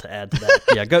nothing to add to that.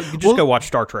 Yeah, go watch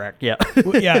Star Trek. Yeah,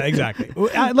 yeah, exactly.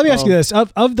 Let me ask you this: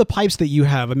 of the pipes that you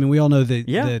have, I mean, we all know that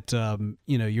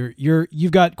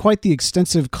you've got quite the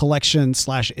extensive collection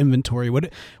 / inventory.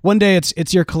 One day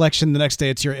it's your collection, the next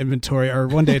day it's your inventory, or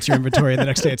one day it's your inventory, the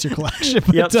next day it's your collection.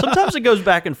 Yeah, sometimes it goes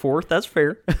back and forth. That's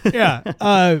fair. Yeah,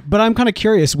 but I'm kind of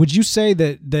curious. Would you say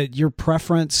that your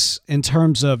preference in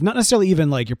terms of, not necessarily even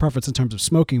like your preference in terms of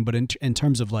smoking, but in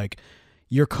terms of like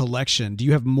your collection, do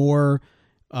you have more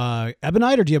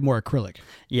ebonite or do you have more acrylic?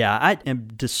 Yeah, I am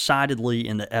decidedly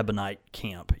in the ebonite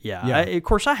camp. Yeah. Of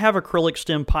course, I have acrylic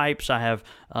stem pipes. I have,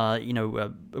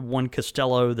 one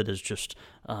Castello that is just,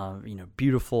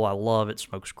 beautiful. I love it.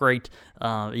 Smokes great.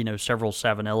 Several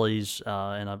Savinellis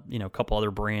and a couple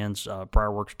other brands,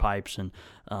 Briarworks pipes, and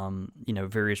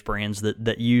various brands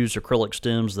that use acrylic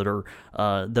stems that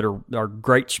are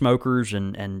great smokers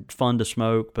and fun to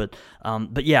smoke. But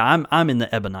yeah, I'm in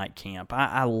the ebonite camp.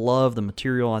 I love the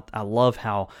material. I love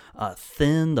how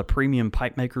thin the premium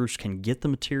pipe makers can get the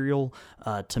material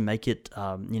to make it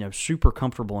super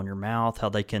comfortable in your mouth. How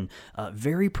they can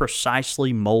very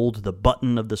precisely mold the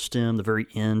button of the stem, the very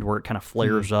end where it kind of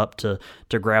flares up to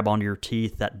grab onto your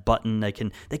teeth. That button, they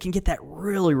can get that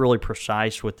really, really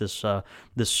precise with this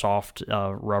soft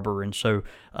rubber, and so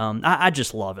I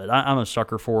just love it. I'm a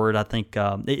sucker for it. I think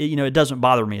it doesn't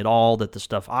bother me at all that the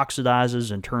stuff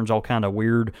oxidizes and turns all kind of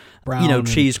weird, brown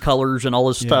cheese colors and all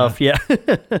this stuff. Yeah,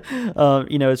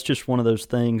 it's just one of those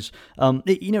things.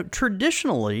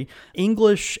 Traditionally,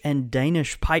 English and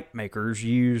Danish pipe makers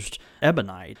used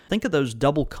ebonite. Think of those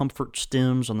double comfort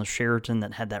stems on the Sheraton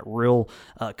that had that real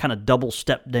kind of double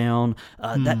step down.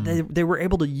 That they were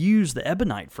able to use the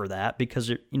ebonite for that because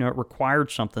it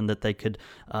required something that they could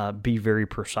be very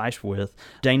precise with.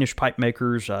 Danish pipe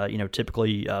makers,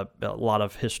 typically a lot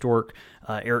of historic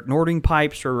Eric Nording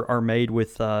pipes are made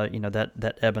with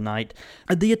that ebonite.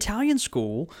 The Italian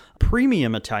school,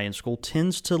 premium Italian school,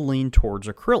 tends to lean towards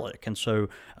acrylic, and so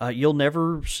you'll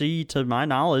never see, to my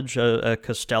knowledge, a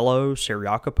Castello,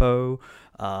 Seriacapo,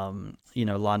 La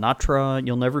Natra.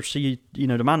 You'll never see,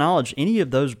 to my knowledge, any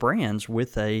of those brands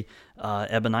with a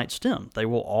ebonite stem. They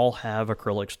will all have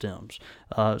acrylic stems.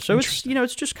 So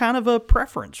it's just kind of a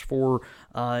preference for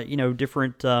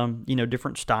different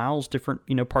styles,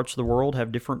 different parts of the world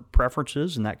have different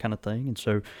preferences and that kind of thing. And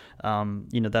so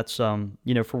that's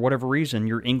for whatever reason,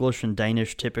 your English and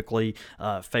Danish typically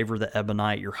favor the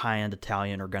ebonite. Your high-end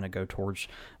Italian are going to go towards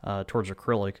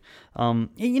acrylic.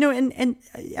 And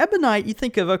ebonite, you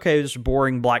think of, okay, this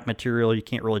boring black material, you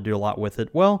can't really do a lot with it.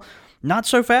 Well, not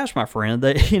so fast, my friend.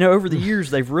 They, over the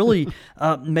years, they've really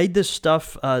made this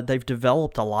stuff. They've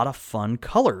developed a lot of fun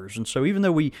colors, and so even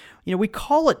though we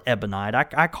call it ebonite,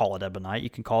 I call it ebonite.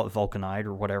 You can call it vulcanite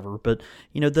or whatever. But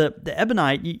the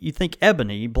ebonite, you think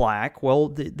ebony, black.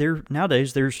 Well,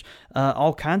 nowadays there's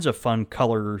all kinds of fun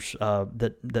colors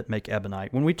that make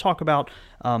ebonite. When we talk about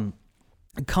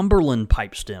Cumberland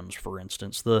pipe stems, for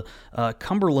instance, the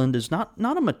Cumberland is not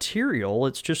a material.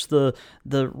 It's just the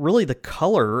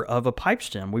color of a pipe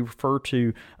stem. We refer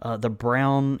to the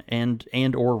brown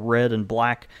and or red and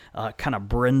black kind of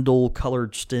brindle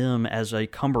colored stem as a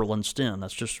Cumberland stem.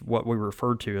 That's just what we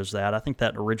refer to as that. I think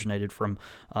that originated from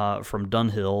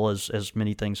Dunhill, as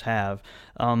many things have.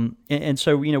 And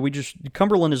so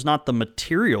Cumberland is not the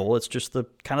material. It's just the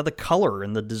kind of the color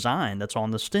and the design that's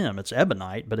on the stem. It's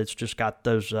ebonite, but it's just got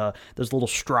those little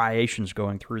striations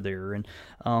going through there. And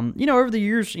over the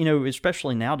years,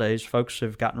 especially nowadays, folks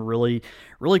have gotten really,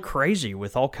 really crazy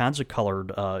with all kinds of colored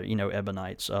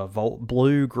ebonites,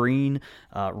 blue, green,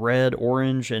 red,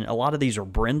 orange, and a lot of these are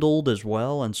brindled as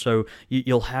well. And so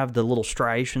you'll have the little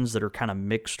striations that are kind of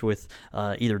mixed with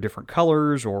either different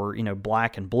colors or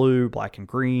black and blue, black and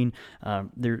green.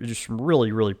 There's just some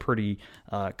really, really pretty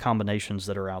combinations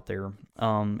that are out there,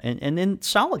 and then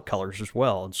solid colors as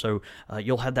well. And so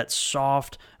you'll have that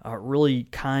soft, really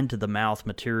kind to the mouth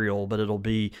material, but it'll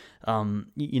be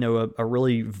a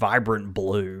really vibrant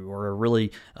blue or a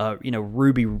really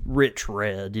ruby rich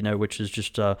red, which is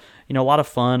just a lot of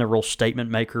fun, a real statement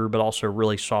maker, but also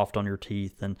really soft on your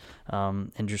teeth and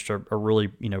just a really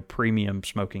premium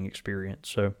smoking experience.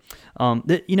 So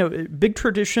big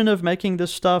tradition of making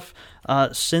this stuff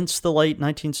since the late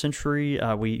 19th century.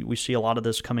 We see a lot of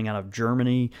this coming out of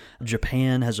Germany.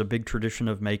 Japan has a big tradition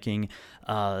of making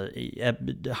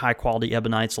high quality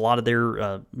ebonites. A lot of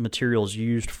their material is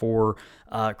used for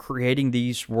creating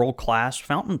these world-class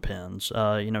fountain pens,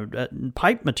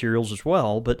 pipe materials as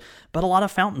well, but a lot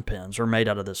of fountain pens are made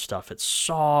out of this stuff. It's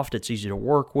soft, it's easy to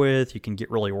work with, you can get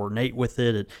really ornate with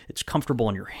it, it's comfortable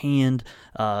in your hand,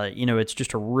 it's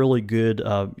just a really good,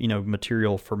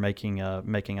 material for making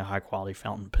a high-quality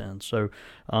fountain pen. So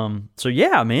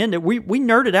yeah, man, we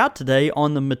nerded out today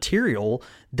on the material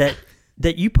that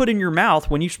you put in your mouth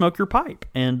when you smoke your pipe,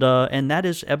 and that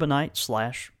is ebonite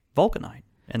 / vulcanite.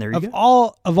 And there you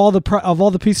go. Of all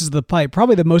the pieces of the pipe,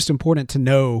 probably the most important to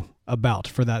know about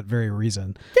for that very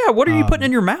reason. Yeah, what are you putting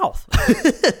in your mouth?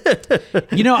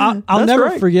 I'll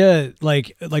never forget.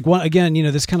 Like one again.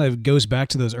 This kind of goes back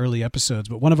to those early episodes.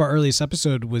 But one of our earliest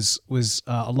episodes was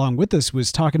along with this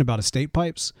was talking about estate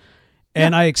pipes,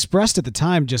 and I expressed at the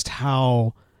time just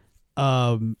how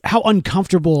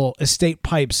uncomfortable estate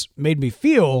pipes made me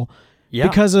feel. Yeah.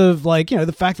 Because of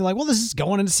the fact that this is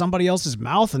going into somebody else's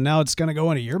mouth and now it's going to go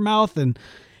into your mouth. And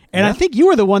I think you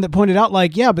were the one that pointed out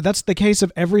but that's the case of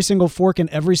every single fork in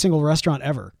every single restaurant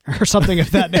ever or something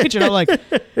of that nature.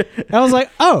 And I was like,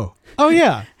 oh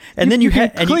yeah. And then you can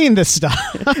clean this stuff.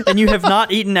 And you have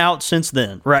not eaten out since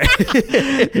then, right?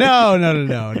 No.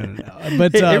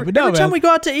 But every time we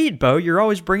go out to eat, Bo, you're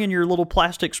always bringing your little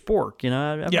plastic spork,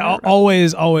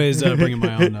 always bringing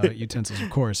my own utensils, of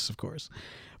course.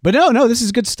 But no, this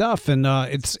is good stuff, and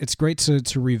it's great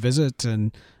to revisit,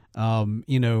 and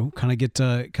kind of get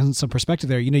some perspective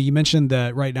there. You mentioned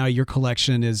that right now your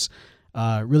collection is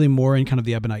really more in kind of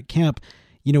the ebonite camp.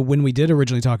 When we did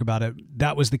originally talk about it,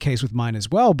 that was the case with mine as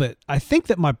well. But I think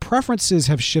that my preferences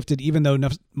have shifted, even though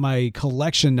my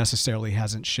collection necessarily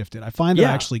hasn't shifted. I find that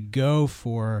I actually go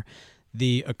for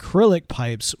the acrylic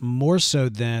pipes more so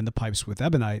than the pipes with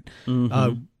ebonite.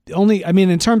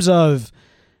 In terms of,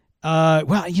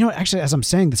 actually, as I'm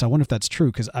saying this, I wonder if that's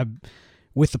true, because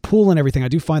with the pool and everything, I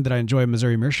do find that I enjoy a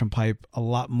Missouri Meerschaum pipe a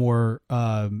lot more,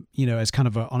 as kind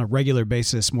of on a regular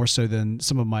basis, more so than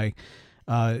some of my,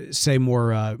 say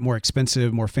more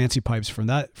expensive, more fancy pipes from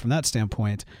that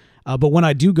standpoint. But when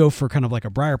I do go for kind of like a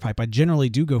briar pipe, I generally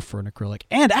do go for an acrylic.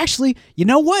 And actually, you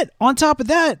know what? On top of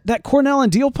that Cornell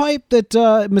and Deal pipe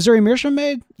that Missouri Meerschaum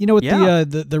made, with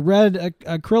the red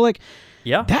acrylic.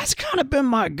 Yeah, that's kind of been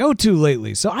my go-to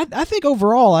lately. So I think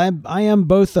overall, I am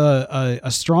both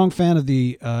a strong fan of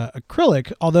the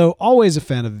acrylic, although always a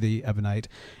fan of the ebonite,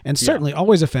 and certainly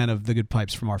always a fan of the good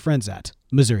pipes from our friends at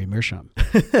Missouri Meerschaum.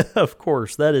 Of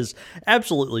course, that is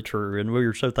absolutely true, and we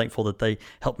are so thankful that they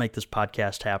helped make this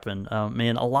podcast happen.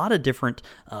 Man, a lot of different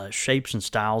shapes and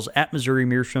styles at Missouri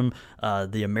Meerschaum,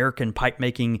 the American pipe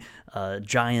making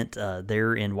giant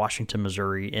there in Washington,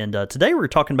 Missouri. And today we're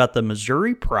talking about the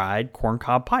Missouri Pride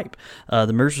corncob pipe.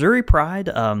 The Missouri Pride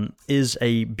is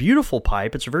a beautiful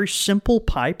pipe. It's a very simple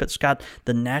pipe. It's got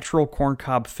the natural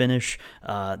corncob finish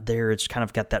there. It's kind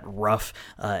of got that rough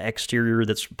exterior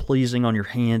that's pleasing on your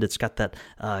hand. It's got that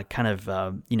kind of,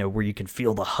 where you can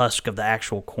feel the husk of the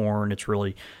actual corn. It's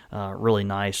really, really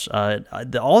nice.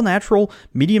 The all-natural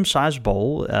medium-sized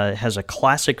bowl has a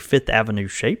classic Fifth Avenue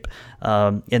shape.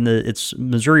 Its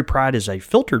Missouri Pride is a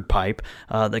filtered pipe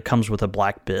that comes with a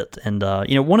black bit. And,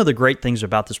 one of the great things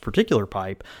about this particular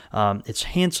pipe, it's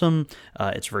handsome,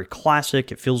 it's very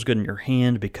classic, it feels good in your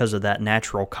hand because of that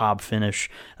natural cob finish,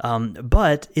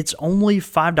 but it's only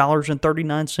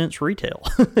 $5.39 retail.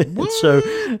 So,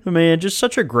 man, just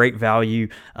such a great value,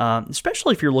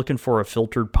 especially if you're looking for a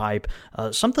filtered pipe,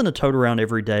 something to tote around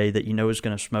every day that you know is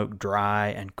going to smoke dry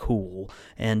and cool.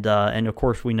 And of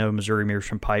course, we know Missouri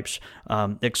Meerschaum pipes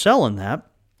excel in that.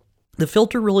 The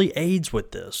filter really aids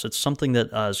with this. It's something that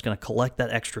is going to collect that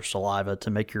extra saliva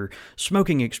to make your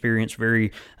smoking experience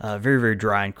very, very, very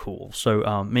dry and cool. So,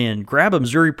 grab a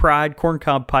Missouri Pride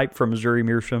corncob pipe from Missouri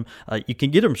Meerschaum. You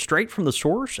can get them straight from the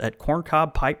source at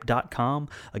corncobpipe.com.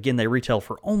 Again, they retail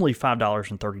for only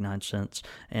 $5.39.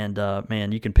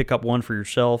 And, you can pick up one for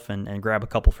yourself and grab a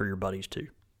couple for your buddies too.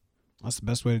 That's the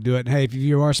best way to do it. And hey, if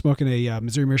you are smoking a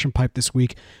Missouri Meerschaum pipe this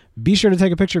week, be sure to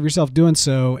take a picture of yourself doing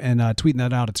so and tweeting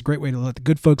that out. It's a great way to let the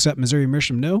good folks at Missouri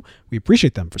Meerschaum know. We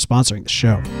appreciate them for sponsoring the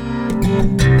show.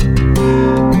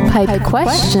 Pipe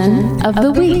question of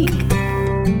the week.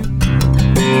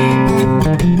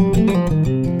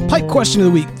 Pipe question of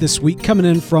the week this week coming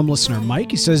in from listener Mike.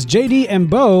 He says, JD and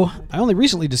Bo, I only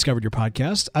recently discovered your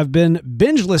podcast. I've been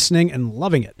binge listening and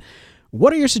loving it.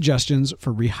 What are your suggestions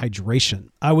for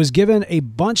rehydration? I was given a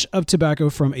bunch of tobacco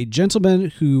from a gentleman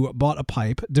who bought a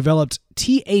pipe, developed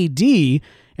TAD,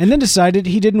 and then decided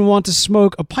he didn't want to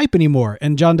smoke a pipe anymore.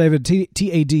 And John David,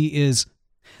 TAD is...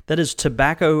 That is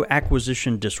tobacco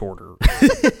acquisition disorder.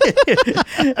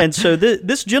 And so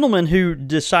this gentleman who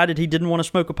decided he didn't want to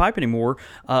smoke a pipe anymore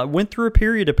went through a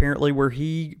period apparently where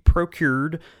he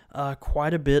procured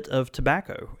quite a bit of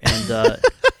tobacco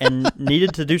and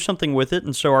needed to do something with it.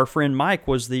 And so our friend Mike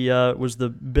was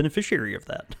the beneficiary of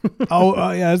that.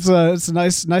 Yeah, it's a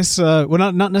nice.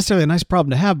 Well, not necessarily a nice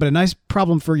problem to have, but a nice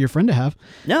problem for your friend to have.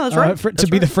 Yeah, that's right. To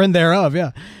be the friend thereof.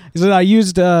 Yeah. He said, I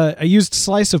used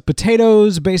slice of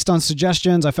potatoes based on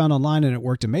suggestions I found online, and it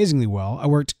worked amazingly well.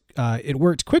 It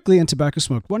worked quickly, and tobacco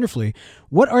smoked wonderfully.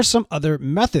 What are some other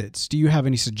methods? Do you have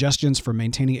any suggestions for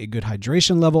maintaining a good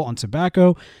hydration level on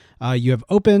tobacco you have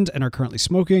opened and are currently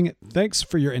smoking? Thanks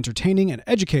for your entertaining and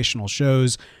educational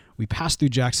shows. We pass through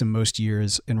Jackson most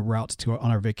years en route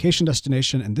on our vacation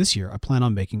destination, and this year I plan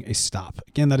on making a stop.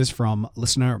 Again, that is from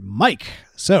listener Mike.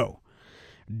 So,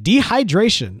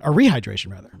 rehydration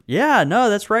rather. Yeah, no,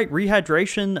 that's right.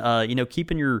 Rehydration,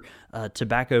 keeping your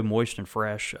tobacco moist and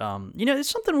fresh. It's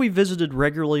something we visited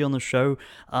regularly on the show.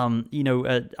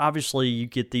 Obviously you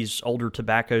get these older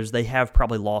tobaccos, they have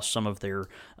probably lost some of their,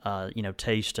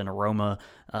 taste and aroma,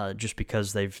 just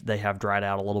because they have dried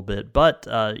out a little bit. But,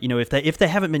 if they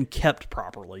haven't been kept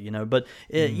properly,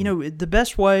 the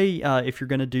best way, if you're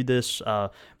going to do this,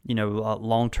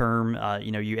 long term,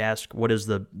 you ask what is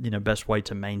the, best way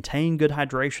to maintain good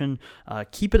hydration.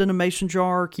 Keep it in a mason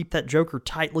jar, keep that joker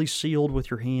tightly sealed with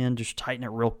your hand. just tighten it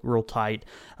real tight.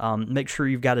 Make sure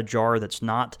you've got a jar that's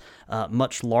not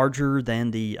much larger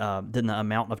than the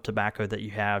amount of tobacco that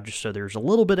you have, just so there's a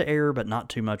little bit of air, but not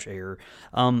too much air.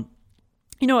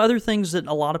 Other things that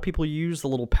a lot of people use, the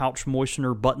little pouch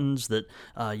moistener buttons that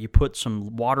you put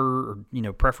some water or,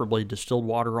 preferably distilled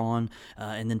water on,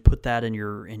 and then put that in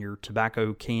your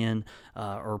tobacco can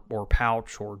or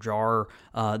pouch or jar.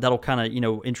 That'll kind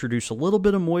of, introduce a little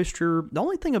bit of moisture. The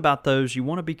only thing about those, you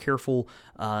want to be careful,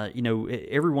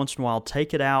 every once in a while,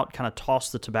 take it out, kind of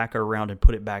toss the tobacco around and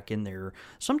put it back in there.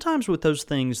 Sometimes with those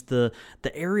things, the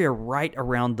area right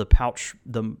around the pouch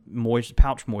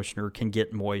moistener can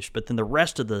get moist, but then the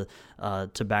rest of the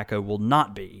tobacco will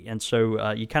not be, and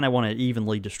so you kind of want to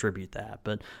evenly distribute that.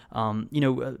 But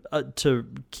to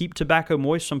keep tobacco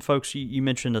moist, some folks, you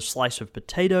mentioned a slice of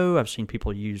potato. I've seen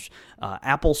people use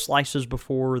apple slices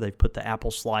before. They've put the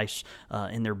apple slice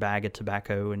in their bag of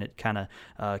tobacco, and it kind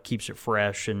of keeps it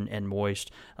fresh and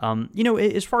moist.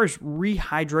 As far as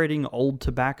rehydrating old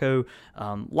tobacco,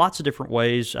 lots of different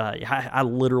ways. I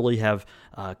literally have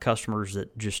customers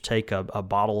that just take a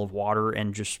bottle of water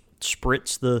and just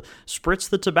spritz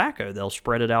the tobacco. They'll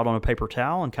spread it out on a paper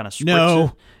towel and kind of spritz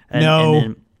it. And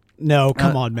then, no,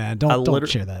 come on, man. Don't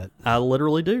share that. I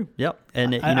literally do. Yep.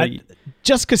 And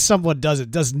just because someone does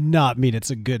it does not mean it's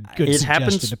a good it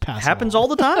suggestion to pass. Happens all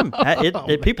the time.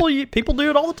 People do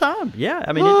it all the time. Yeah,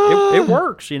 I mean it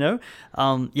works.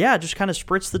 Just kind of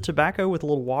spritz the tobacco with a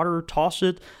little water, toss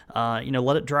it.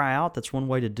 Let it dry out. That's one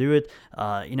way to do it.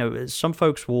 Some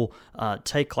folks will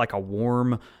take like a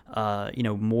warm,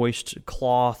 moist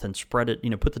cloth and spread it.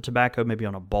 Put the tobacco maybe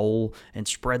on a bowl and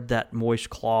spread that moist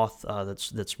cloth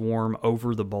that's warm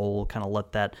over the bowl. Kind of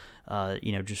let that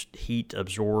just heat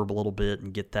absorb a little bit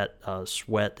and get that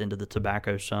sweat into the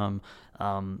tobacco some.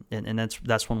 And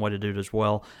that's one way to do it as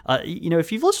well.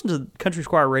 If you've listened to Country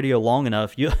Squire Radio long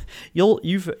enough,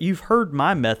 you've heard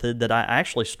my method that I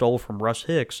actually stole from Russ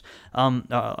Hicks,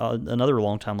 another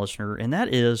longtime listener, and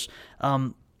that is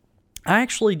I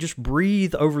actually just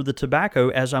breathe over the tobacco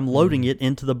as I'm loading it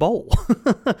into the bowl.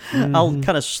 I'll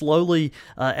kind of slowly,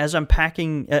 as I'm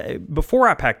packing, before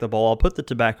I pack the bowl, I'll put the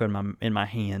tobacco in my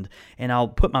hand, and I'll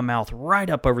put my mouth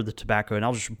right up over the tobacco, and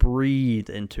I'll just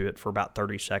breathe into it for about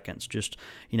 30 seconds. Just,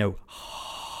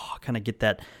 kind of get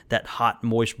that hot,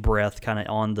 moist breath kind of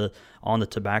on the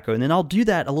tobacco, and then I'll do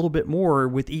that a little bit more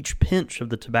with each pinch of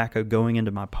the tobacco going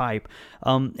into my pipe.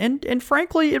 And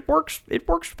frankly, it works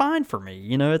fine for me.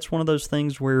 It's one of those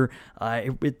things where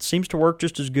it seems to work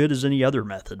just as good as any other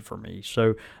method for me.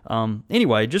 So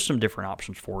anyway, just some different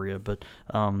options for you. But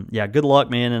good luck,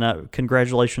 man, and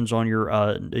congratulations on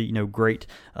your great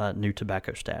new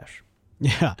tobacco stash.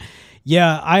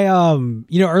 Yeah. I,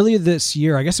 earlier this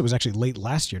year, I guess it was actually late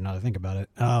last year, now that I think about it,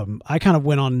 I kind of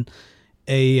went on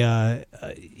a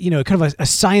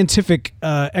scientific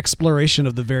exploration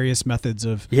of the various methods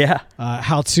of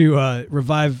how to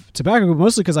revive tobacco,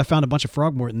 mostly because I found a bunch of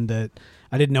Frogmorton that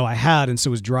I didn't know I had, and so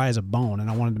it was dry as a bone, and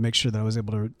I wanted to make sure that I was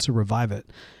able to revive it.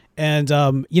 And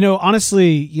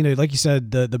honestly, like you said,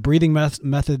 the breathing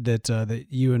method that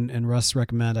you and Russ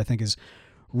recommend, I think is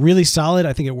really solid.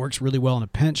 I think it works really well in a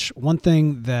pinch. One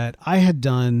thing that I had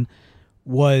done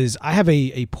was I have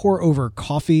a pour over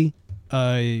coffee. What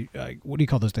do you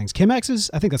call those things? Chemexes?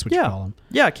 I think that's what you call them.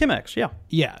 Yeah, Chemex. Yeah.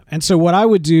 Yeah. And so what I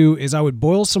would do is I would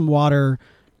boil some water,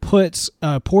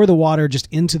 pour the water just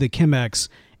into the Chemex,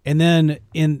 and then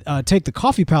take the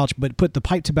coffee pouch, but put the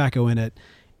pipe tobacco in it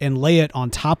and lay it on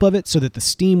top of it so that the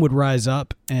steam would rise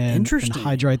up and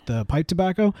hydrate the pipe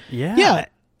tobacco. Yeah. Yeah.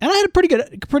 And I had a pretty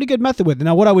good method with it.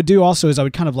 Now, what I would do also is I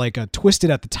would kind of like twist it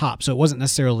at the top, so it wasn't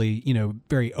necessarily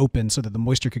very open, so that the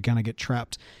moisture could kind of get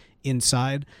trapped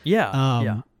inside.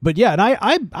 Yeah. But yeah, and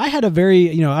I had a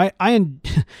very I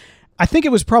think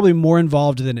it was probably more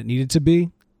involved than it needed to be.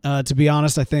 To be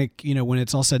honest, I think, when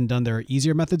it's all said and done, there are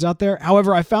easier methods out there.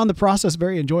 However, I found the process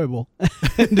very enjoyable.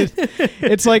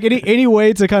 It's like any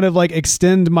way to kind of like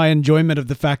extend my enjoyment of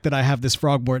the fact that I have this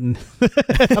Frogmorton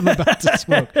I'm about to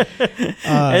smoke.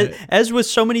 As with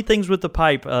so many things with the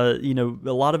pipe, a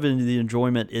lot of the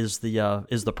enjoyment is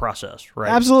the process, right?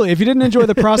 Absolutely. If you didn't enjoy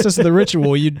the process of the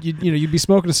ritual, you'd be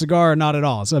smoking a cigar or not at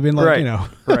all. So I mean, like,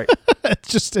 right.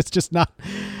 it's just not.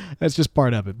 That's just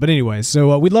part of it. But anyway,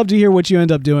 so we'd love to hear what you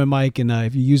end up doing, Mike. And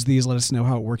if you use these, let us know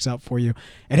how it works out for you.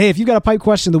 And hey, if you've got a pipe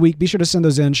question of the week, be sure to send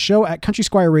those in.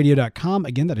 show@countrysquireradio.com.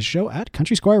 Again, that is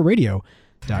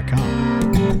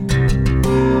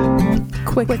show@countrysquireradio.com.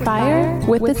 Quick fire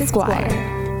with the Squire.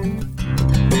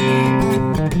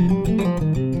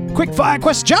 Quick fire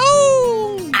question.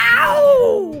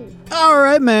 Ow! All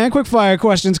right, man. Quick fire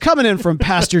questions coming in from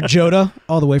Pastor Joda,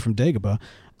 all the way from Dagobah.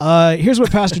 Here's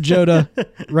what Pastor Joda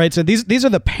writes. So these are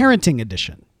the parenting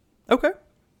edition. Okay.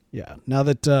 Yeah. Now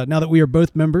that we are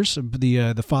both members of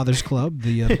the Fathers Club,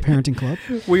 the Parenting Club,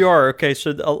 We are. Okay,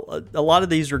 so a lot of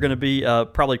these are going to be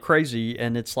probably crazy,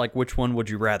 and it's like, which one would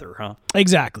you rather, huh?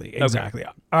 Exactly. All right.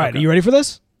 Okay. Are you ready for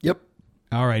this? Yep.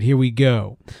 All right. Here we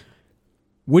go.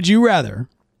 Would you rather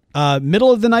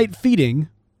middle of the night feeding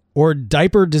or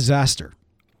diaper disaster?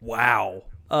 Wow.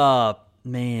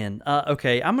 Man.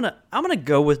 Okay, I'm gonna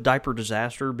go with diaper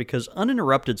disaster because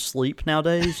uninterrupted sleep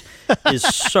nowadays is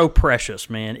so precious,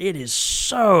 man. It is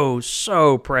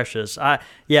so precious. I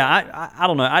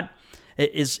don't know.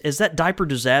 Is that diaper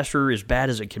disaster as bad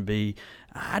as it can be?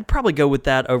 I'd probably go with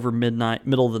that over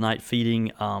middle of the night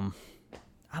feeding. I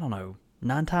don't know.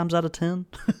 9 times out of 10.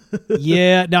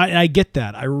 Yeah, no, I get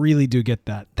that. I really do get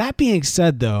that. That being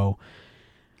said, though,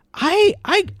 I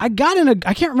got in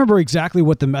I can't remember exactly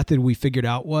what the method we figured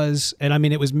out was, and I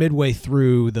mean it was midway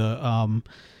through the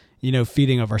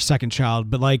feeding of our second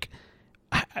child, but like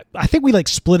I think we like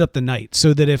split up the night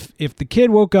so that if the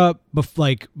kid woke up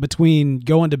between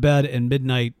going to bed and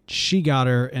midnight, she got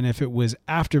her, and if it was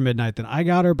after midnight, then I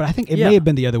got her. But I think it may have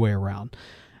been the other way around.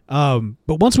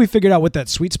 But once we figured out what that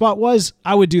sweet spot was,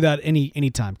 I would do that any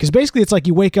time, because basically it's like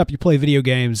you wake up, you play video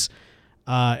games,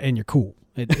 and you're cool.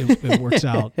 It works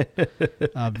out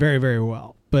very, very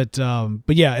well. But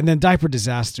yeah, and then diaper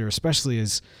disaster, especially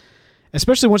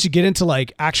once you get into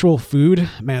like actual food,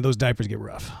 man, those diapers get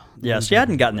rough. Yeah, see, I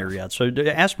hadn't gotten there yet, so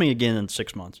ask me again in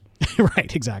 6 months.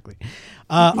 Right, exactly.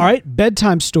 All right,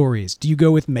 bedtime stories. Do you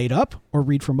go with made up or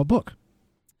read from a book?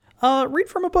 Read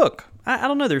from a book. I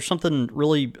don't know. There's something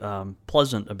really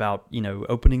pleasant about,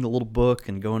 opening the little book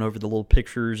and going over the little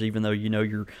pictures, even though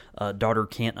your daughter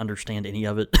can't understand any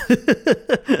of it.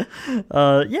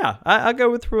 I go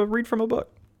with read from a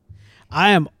book.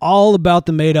 I am all about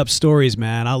the made up stories,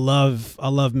 man. I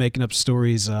love making up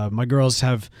stories. My girls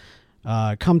have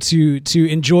come to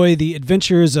enjoy the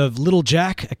adventures of Little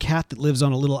Jack, a cat that lives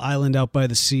on a little island out by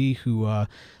the sea who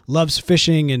loves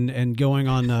fishing and going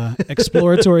on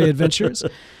exploratory adventures,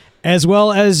 as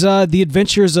well as the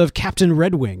adventures of Captain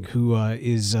Redwing, who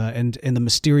is and the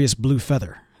mysterious Blue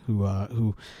Feather,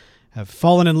 who have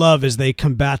fallen in love as they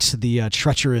combat the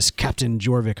treacherous Captain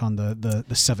Jorvik on the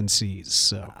seven seas.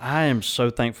 So I am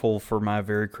so thankful for my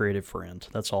very creative friend.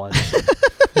 That's all I say.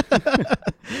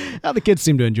 The kids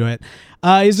seem to enjoy it.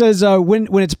 He says, when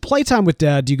it's playtime with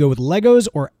Dad, do you go with Legos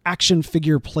or action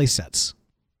figure playsets?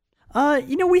 We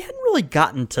hadn't really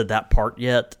gotten to that part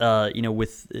yet.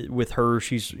 With her,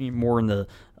 she's more in the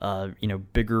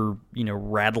bigger,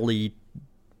 rattly,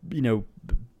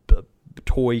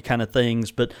 toy kind of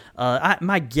things. But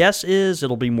my guess is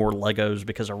it'll be more Legos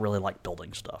because I really like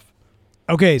building stuff.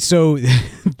 Okay, so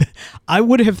I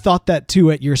would have thought that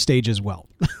too at your stage as well.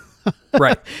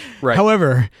 Right.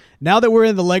 However, now that we're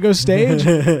in the Lego stage,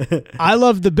 I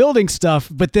love the building stuff,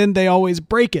 but then they always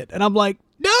break it, and I'm like,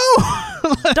 no,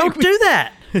 don't do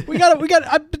that. we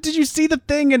got. Did you see the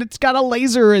thing? And it's got a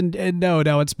laser, and no,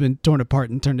 it's been torn apart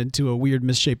and turned into a weird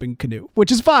misshapen canoe,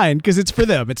 which is fine because it's for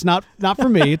them. It's not for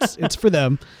me. It's for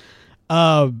them.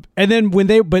 And then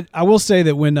but I will say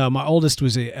that when my oldest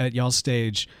was at y'all's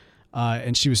stage,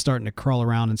 and she was starting to crawl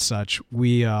around and such,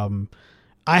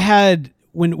 I had.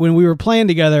 When we were playing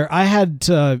together, I had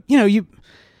to, you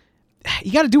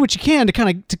got to do what you can to kind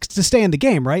of to stay in the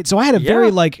game, right? So I had a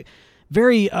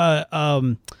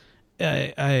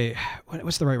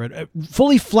what's the right word?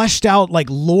 Fully fleshed out like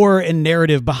lore and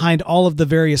narrative behind all of the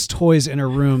various toys in her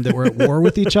room that were at war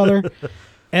with each other.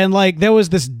 And like there was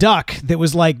this duck that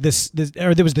was like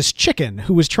or there was this chicken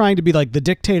who was trying to be like the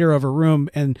dictator of her room,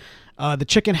 and the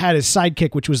chicken had his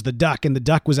sidekick, which was the duck, and the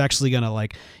duck was actually gonna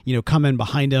come in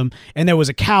behind him. And there was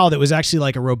a cow that was actually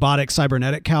like a robotic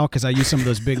cybernetic cow, because I used some of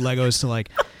those big Legos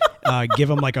to give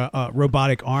him like a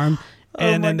robotic arm.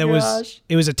 And then it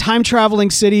was a time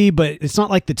traveling city, but it's not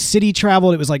like the city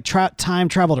traveled. It was like time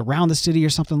traveled around the city or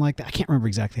something like that. I can't remember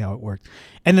exactly how it worked.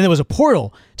 And then there was a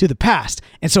portal to the past.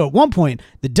 And so at one point,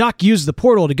 the duck used the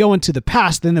portal to go into the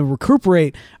past, then to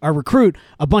recruit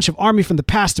a bunch of army from the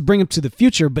past to bring them to the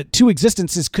future. But two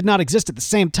existences could not exist at the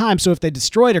same time. So if they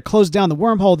destroyed or closed down the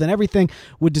wormhole, then everything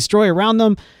would destroy around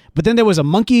them. But then there was a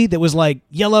monkey that was like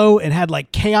yellow and had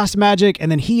like chaos magic,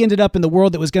 and then he ended up in the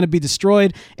world that was going to be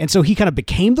destroyed, and so he kind of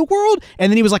became the world,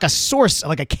 and then he was like a source,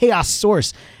 like a chaos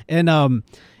source. And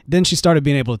then she started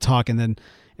being able to talk, and then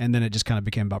and then it just kind of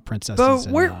became about princesses. Bo,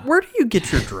 and, where do you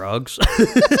get your drugs?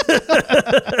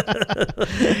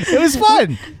 It was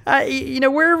fun.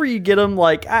 Wherever you get them,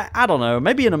 like I don't know,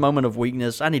 maybe in a moment of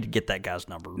weakness, I need to get that guy's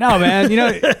number. No, man.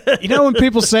 You know when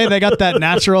people say they got that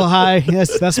natural high?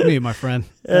 Yes, that's me, my friend.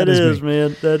 That is me.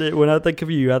 man. When I think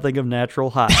of you, I think of natural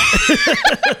high.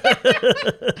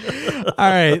 All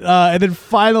right, and then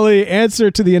finally,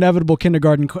 answer to the inevitable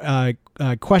kindergarten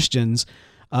questions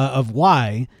of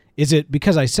why. Is it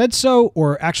because I said so,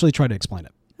 or actually try to explain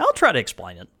it? I'll try to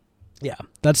explain it. Yeah,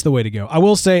 that's the way to go. I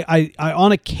will say, I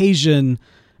on occasion,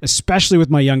 especially with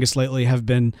my youngest lately,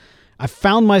 I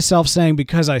found myself saying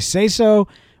because I say so,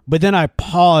 but then I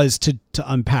pause to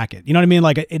unpack it. You know what I mean?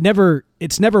 Like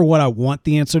it's never what I want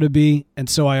the answer to be, and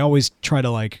so I always try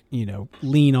to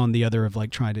lean on the other of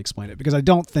trying to explain it, because I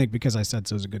don't think because I said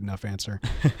so is a good enough answer.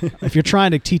 If you're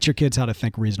trying to teach your kids how to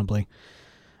think reasonably.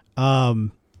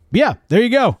 Yeah, there you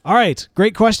go. All right.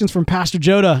 Great questions from Pastor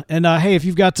Joda. And hey, if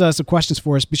you've got some questions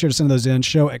for us, be sure to send those in.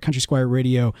 Show at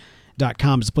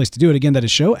countrysquireradio.com is the place to do it. Again, that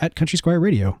is show at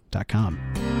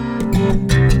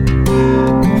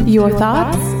countrysquireradio.com. Your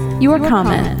thoughts, your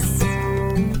comments,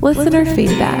 listener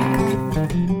feedback.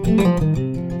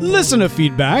 Listener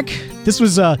feedback. This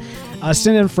was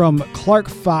sent in from Clark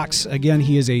Fox. Again,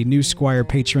 he is a new Squire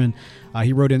patron.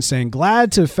 He wrote in saying,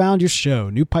 glad to have found your show,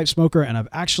 new pipe smoker, and I've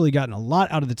actually gotten a lot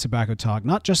out of the tobacco talk,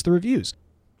 not just the reviews,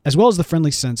 as well as the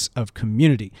friendly sense of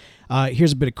community.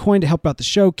 Here's a bit of coin to help out the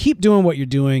show. Keep doing what you're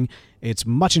doing. It's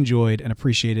much enjoyed and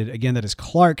appreciated. Again, that is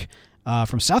Clark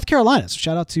from South Carolina. So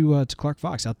shout out to Clark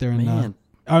Fox out there in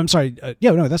I'm sorry.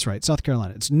 That's right. South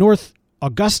Carolina. It's North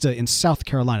Augusta in South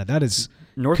Carolina. That is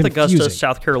North confusing. Augusta,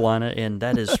 South Carolina, and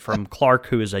that is from Clark,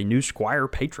 who is a new Squire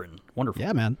patron. Wonderful.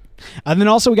 Yeah, man. And then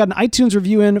also we got an iTunes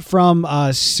review in from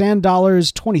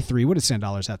Sandollars23. What does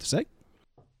Sandollars have to say?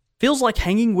 Feels like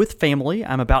hanging with family.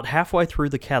 I'm about halfway through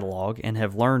the catalog and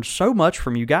have learned so much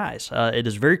from you guys. It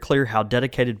is very clear how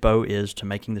dedicated Bo is to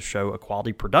making the show a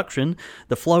quality production.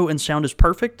 The flow and sound is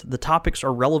perfect. The topics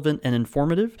are relevant and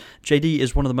informative. JD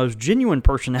is one of the most genuine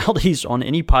personalities on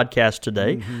any podcast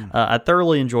today. Mm-hmm. I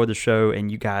thoroughly enjoy the show,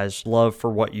 and you guys' love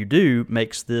for what you do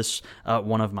makes this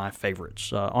one of my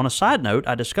favorites. On a side note,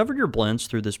 I discovered your blends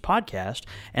through this podcast,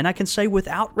 and I can say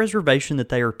without reservation that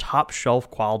they are top shelf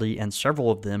quality, and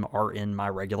several of them are in my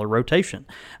regular rotation.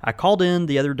 I called in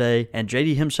the other day and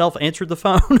JD himself answered the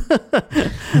phone.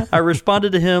 I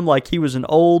responded to him like he was an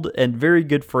old and very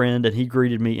good friend, and he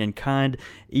greeted me in kind,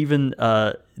 even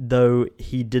though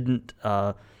he didn't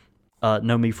know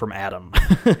me from Adam.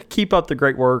 Keep up the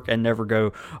great work and never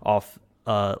go off.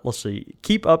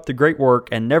 Keep up the great work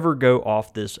and never go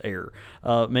off this air.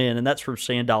 Man, and that's from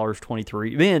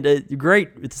Sandollars23. Man,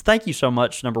 great. Thank you so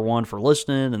much, number one, for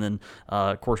listening, and then,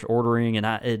 of course, ordering.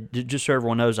 And just so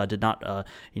everyone knows, I did not,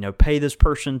 pay this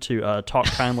person to talk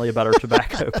kindly about our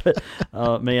tobacco. But,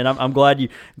 man, I'm glad you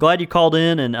called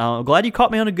in, and I'm glad you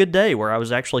caught me on a good day where I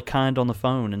was actually kind on the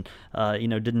phone and,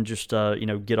 didn't just,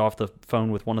 get off the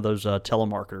phone with one of those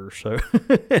telemarketers. So,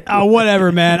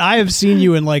 whatever, man. I have seen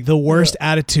you in the worst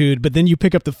attitude, but then you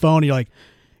pick up the phone and you're like,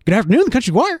 good afternoon, the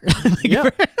Country Squire. Yeah.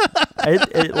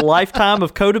 A lifetime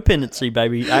of codependency,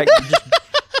 baby.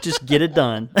 Just get it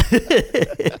done.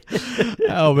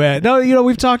 Oh, man. No,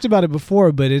 we've talked about it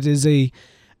before, but it is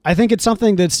I think it's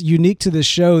something that's unique to this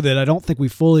show that I don't think we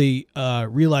fully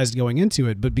realized going into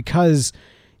it, but because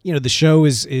the show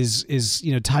is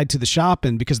tied to the shop,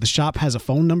 and because the shop has a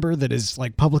phone number that is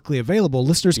publicly available,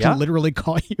 listeners can literally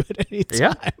call you at any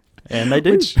time. Yeah. And they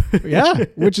do.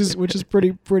 Which is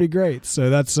pretty great. So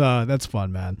that's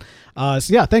fun, man.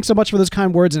 Thanks so much for those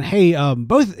kind words. And hey,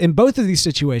 both of these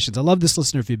situations, I love this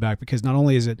listener feedback because not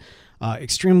only is it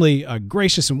extremely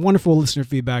gracious and wonderful listener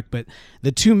feedback, but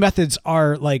the two methods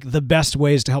are the best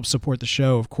ways to help support the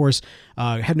show. Of course,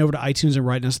 heading over to iTunes and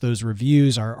writing us those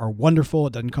reviews are wonderful.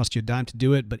 It doesn't cost you a dime to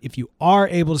do it, but if you are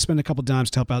able to spend a couple dimes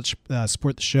to help out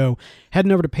support the show,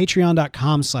 heading over to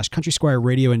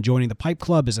patreon.com/countrysquireradio and joining the Pipe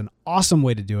Club is an awesome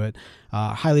way to do it.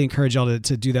 Highly encourage y'all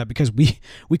to do that because we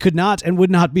could not and would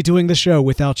not be doing the show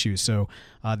without you. So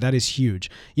that is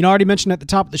huge. I already mentioned at the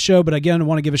top of the show, but again, I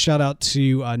want to give a shout out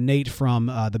to Nate from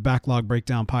the Backlog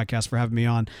Breakdown podcast for having me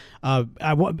on. I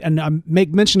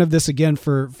make mention of this again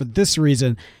for this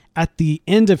reason. At the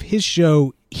end of his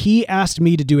show, he asked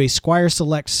me to do a Squire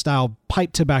Select style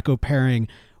pipe tobacco pairing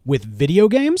with video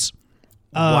games.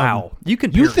 Wow. You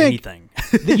can pair anything.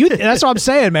 That's what I'm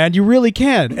saying, man. You really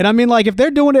can. And I mean, if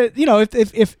they're doing it,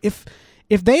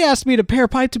 if they asked me to pair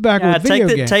pipe tobacco with video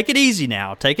games. Take it easy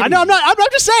now. Take it easy. I'm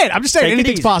just saying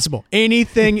anything's possible.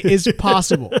 Anything is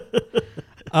possible.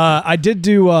 I did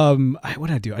do, what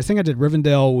did I do? I think I did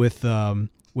Rivendell with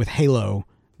with Halo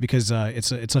because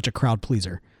it's such a crowd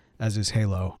pleaser, as is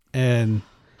Halo. And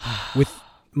with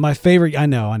my favorite, I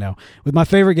know. With my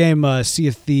favorite game, Sea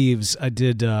of Thieves, I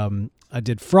did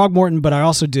Frogmorton, but I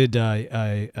also did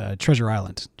Treasure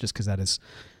Island, just because that is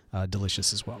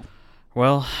delicious as well.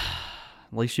 Well,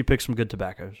 at least you picked some good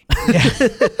tobaccos.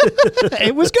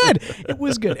 It was good. It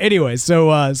was good. Anyway,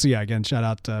 so yeah, again, shout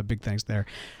out, big thanks there.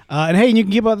 And hey, you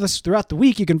can keep up with us throughout the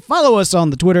week. You can follow us on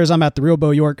the Twitters. I'm at The Real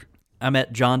Bo York. I'm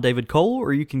at John David Cole,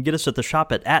 or you can get us at the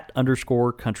shop at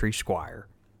 @_Country Squire.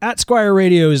 At Squire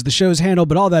Radio is the show's handle,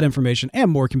 but all that information and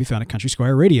more can be found at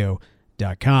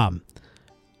countrysquireradio.com.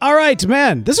 All right,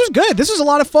 man, this was good. This was a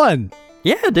lot of fun.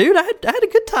 Yeah, dude, I had a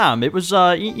good time. It was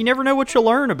you never know what you'll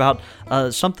learn about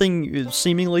something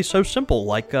seemingly so simple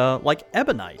like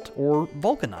ebonite or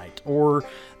vulcanite or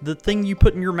the thing you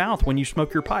put in your mouth when you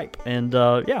smoke your pipe. And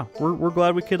yeah, we're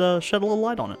glad we could shed a little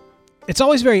light on it. It's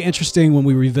always very interesting when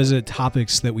we revisit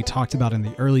topics that we talked about in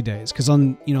the early days, because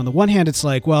on the one hand, it's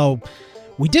like, well,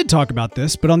 we did talk about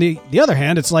this, but on the other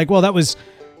hand, it's like, well, that was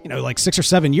like 6 or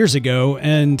 7 years ago,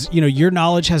 and your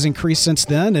knowledge has increased since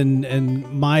then, and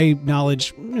my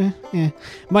knowledge,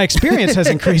 my experience has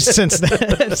increased since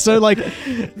then. So like,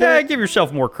 give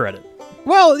yourself more credit.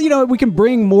 Well, we can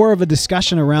bring more of a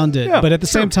discussion around it, but at the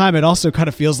same time, it also kind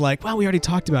of feels like, well, we already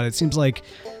talked about it. It seems like,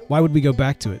 why would we go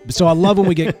back to it? So I love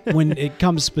when it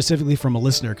comes specifically from a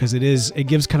listener, because it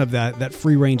gives kind of that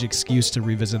free range excuse to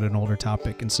revisit an older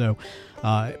topic. And so,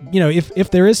 if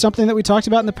there is something that we talked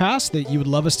about in the past that you would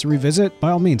love us to revisit,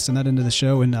 by all means, send that into the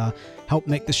show and help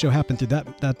make the show happen through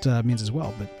that means as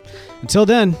well. But until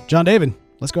then, John David,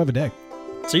 let's go have a day.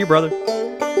 See you, brother.